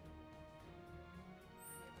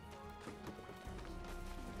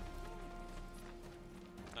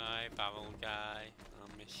 Hi, barrel guy.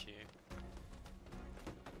 I'll miss you.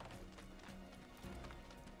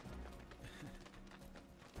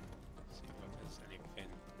 See if there's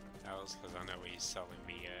anything else, because I know he's selling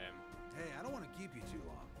me Hey, I don't want to keep you too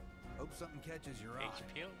long. Hope something catches your eye.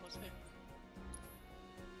 HPO, was it?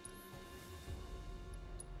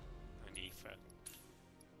 And ether.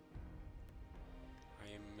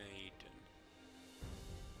 Iron Maiden.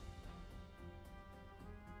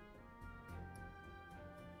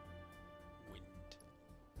 Wind.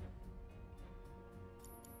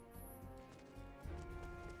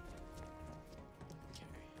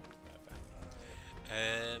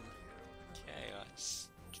 Okay, okay, let's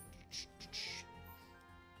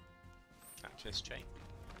catch this train.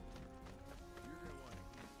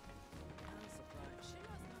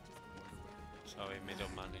 Sorry, middle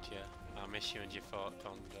manager. I'll miss you and your Fort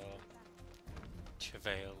Condor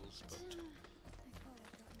travails, but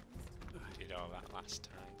I did all that last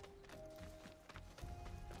time.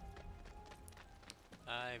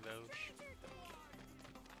 Hi, Roche.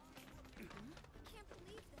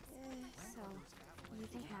 So, you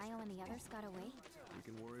think Niall and the others got away? We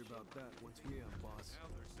can worry about that once we have boss.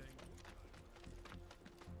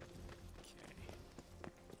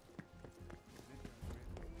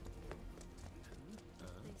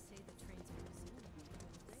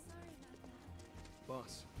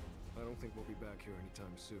 Boss, I don't think we'll be back here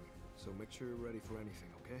anytime soon, so make sure you're ready for anything,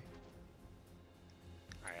 okay?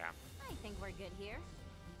 I am. I think we're good here.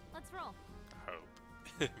 Let's roll. Hope.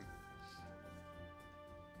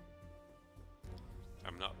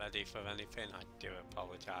 I'm not ready for anything. I do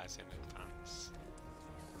apologize in advance.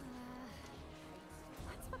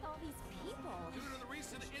 What's with all these people? Due to the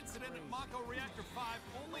recent incident at Mako Reactor 5,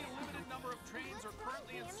 only a limited number of trains are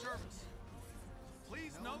currently in service.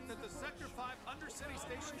 Please note that the Sector 5 Undercity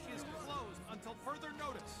Station is closed until further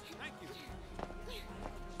notice. Thank you.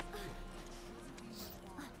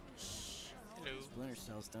 Hello. Splinter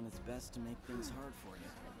Cell's done its best to make things hard for you.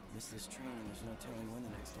 Miss this train and there's no telling when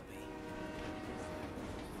the next will be.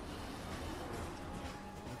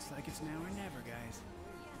 Looks like it's now or never, guys.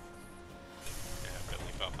 Yeah,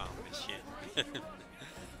 really got on this shit.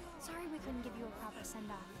 Sorry we couldn't give you a proper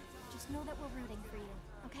send-off. Just know that we're rooting for you,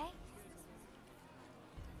 okay?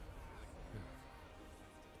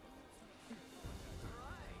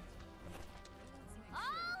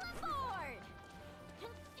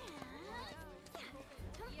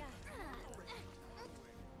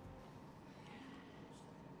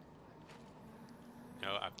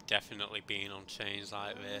 definitely being on trains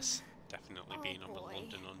like this. Definitely being on the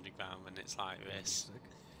London Underground when it's like this.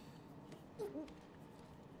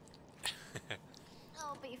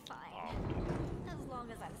 I'll be fine. As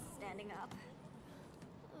long as I'm standing up.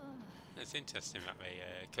 It's interesting that they,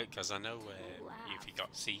 because I know if you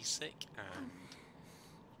got seasick and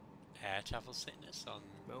air travel sickness on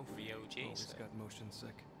VOG. Always got motion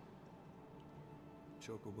sick.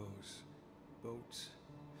 Chocobos, boats.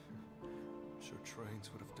 Sure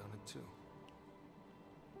trains would have done it too.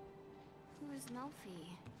 Who's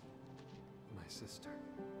Melfi? My sister.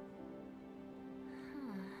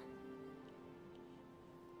 Huh.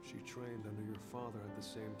 She trained under your father at the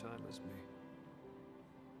same time as me.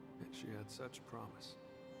 And she had such promise.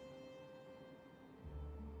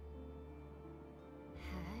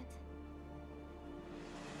 Had?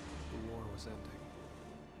 The war was ending.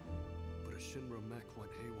 But a Shinra mech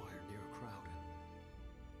went haywire near a crowd, and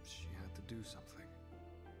she had to do something.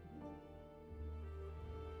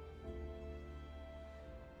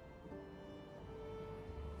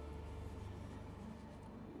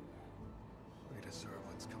 They deserve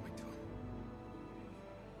what's coming to them.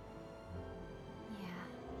 Yeah.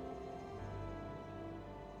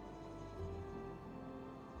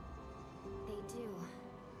 They do.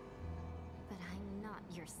 But I'm not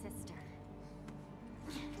your sister.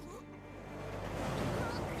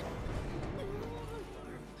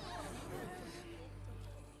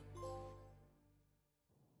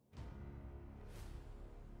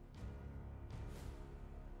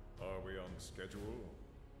 Are we on schedule?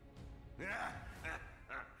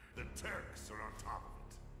 The Turks are on top of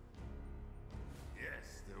it.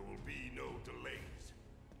 Yes, there will be no delays.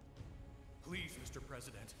 Please, Mr.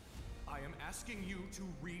 President, I am asking you to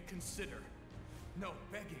reconsider. No,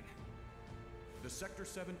 begging. The Sector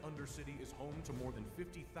 7 Undercity is home to more than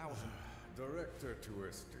 50,000... Director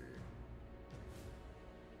Twisty.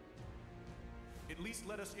 At least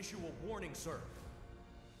let us issue a warning, sir.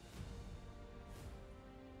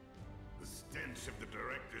 The stench of the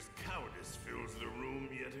director's cowardice fills the room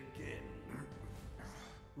yet again.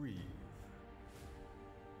 Breathe.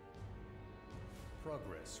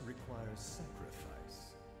 Progress requires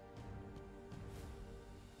sacrifice.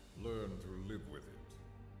 Learn to live with it.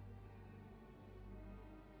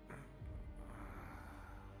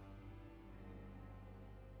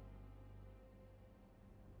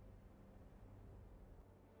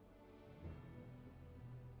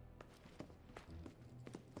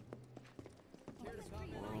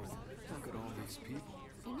 Look at all these people.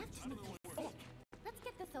 Enough to make you sick. Let's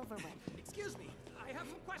get this over with. Excuse me, I have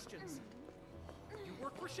some questions. You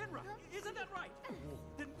work for Shinra, isn't that right?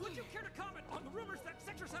 Then would you care to comment on the rumors that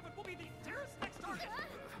Sector 7 will be the terrorist's next target?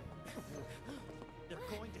 They're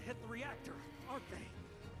going to hit the reactor, aren't they?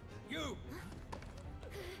 You!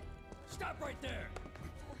 Stop right there!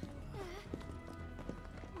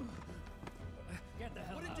 Get the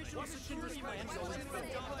hell out of here. What security plans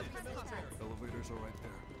Elevators are right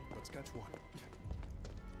there. Let's catch one.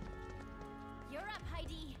 You're up,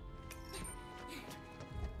 Heidi.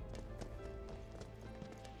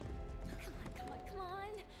 Come on, come on, come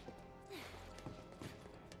on.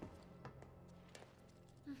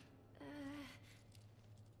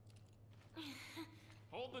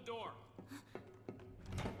 Hold the door.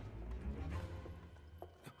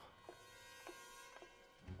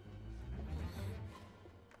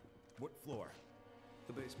 What floor?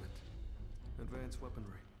 The basement. Advanced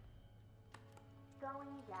weaponry.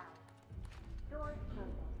 Going down. Doors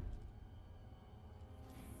closing.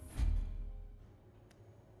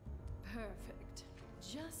 Perfect.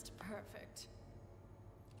 Just perfect.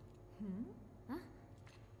 Huh?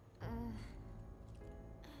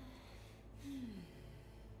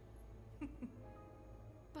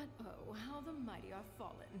 But oh, how the mighty are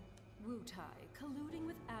fallen. Wutai colluding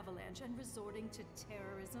with Avalanche and resorting to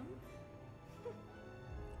terrorism?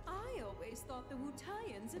 I always thought the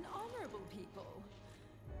Wutaians an honorable people.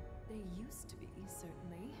 They used to be,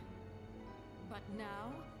 certainly. But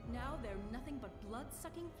now they're nothing but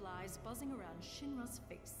blood-sucking flies buzzing around Shinra's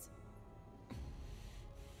face.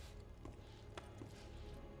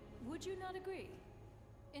 Would you not agree?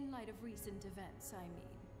 In light of recent events, I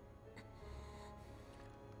mean.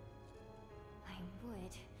 I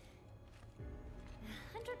would.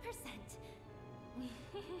 100%.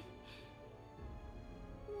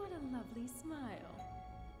 What a lovely smile.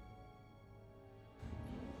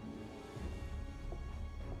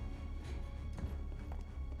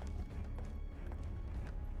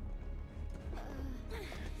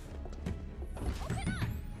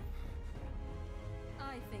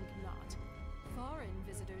 I think not. Foreign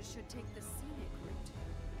visitors should take the scenic route.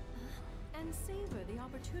 and savor the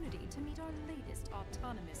opportunity to meet our latest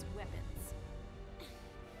autonomous weapons.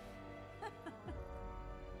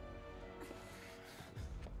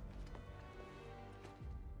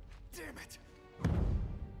 Damn it!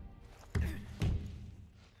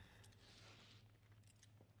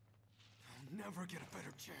 I'll never get a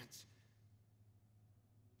better chance.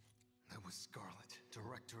 That was Scarlet,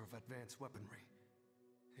 Director of Advanced Weaponry.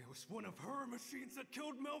 It was one of her machines that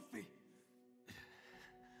killed Melfi.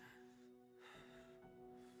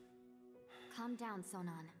 Calm down,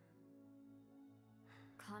 Sonon.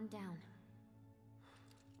 Calm down.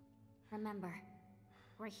 Remember,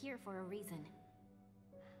 we're here for a reason.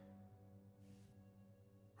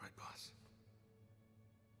 Right, boss.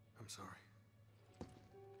 I'm sorry.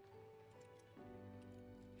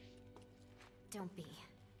 Don't be.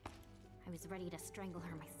 I was ready to strangle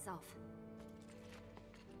her myself.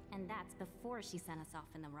 And that's before she sent us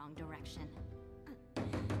off in the wrong direction.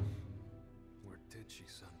 Where did she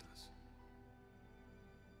send us?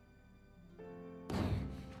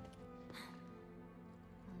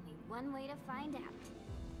 Only one way to find out.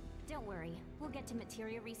 Don't worry, we'll get to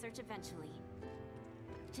materia research eventually.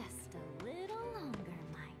 Just a little longer,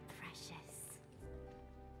 my precious.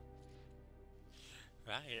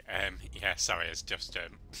 Right, yeah, sorry, it's just, I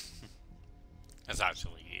was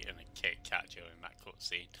actually eating a Kit Kat during that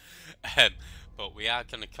cutscene. But we are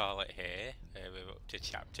going to call it here. We're up to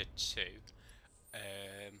chapter 2.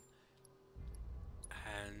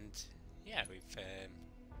 And, yeah, we've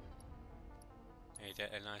made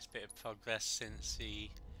a nice bit of progress since the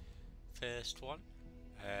first one.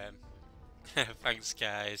 Thanks,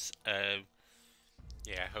 guys.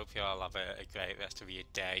 Yeah, hope you all have a great rest of your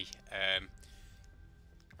day.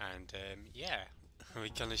 Yeah, are we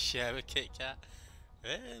gonna share a Kit Kat?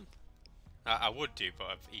 I would do, but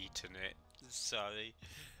I've eaten it. Sorry.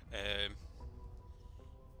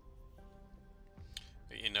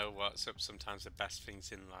 But you know what? Sometimes the best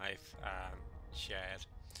things in life are shared.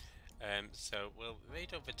 So we'll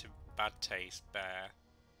read over to Bad Taste Bear.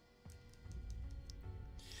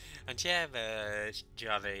 And yeah,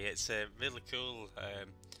 Johnny, it's really cool.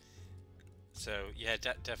 So yeah,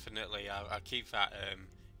 definitely, I'll keep that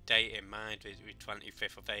date in mind with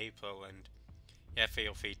 25th of April, and yeah,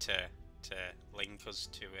 feel free to link us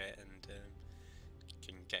to it, and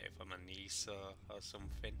can get it from my niece or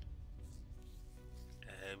something.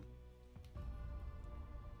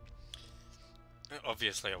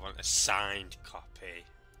 Obviously, I want a signed copy.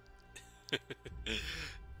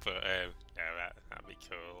 But yeah, that'd be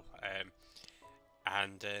cool.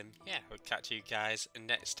 Yeah, we'll catch you guys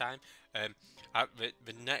next time.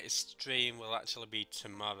 The next stream will actually be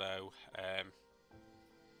tomorrow.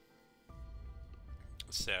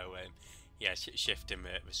 Yeah, shifting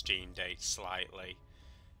the stream date slightly.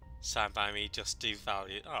 Signed by me, just do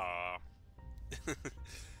value. Aww.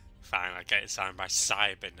 Fine, I'll get it signed by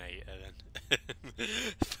Cybernator then.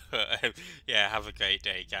 But yeah, have a great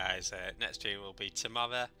day, guys. Next stream will be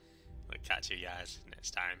tomorrow. We'll catch you guys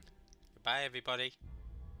next time. Goodbye, everybody.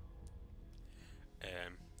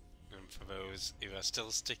 And for those who are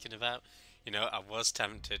still sticking about, you know, I was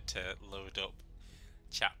tempted to load up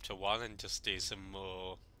chapter 1 and just do some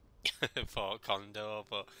more Fort Condor,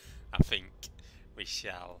 but I think we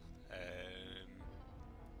shall.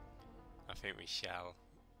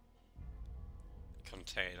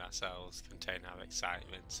 Contain ourselves, contain our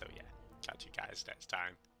excitement. So yeah, catch you guys next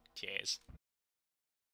time. Cheers.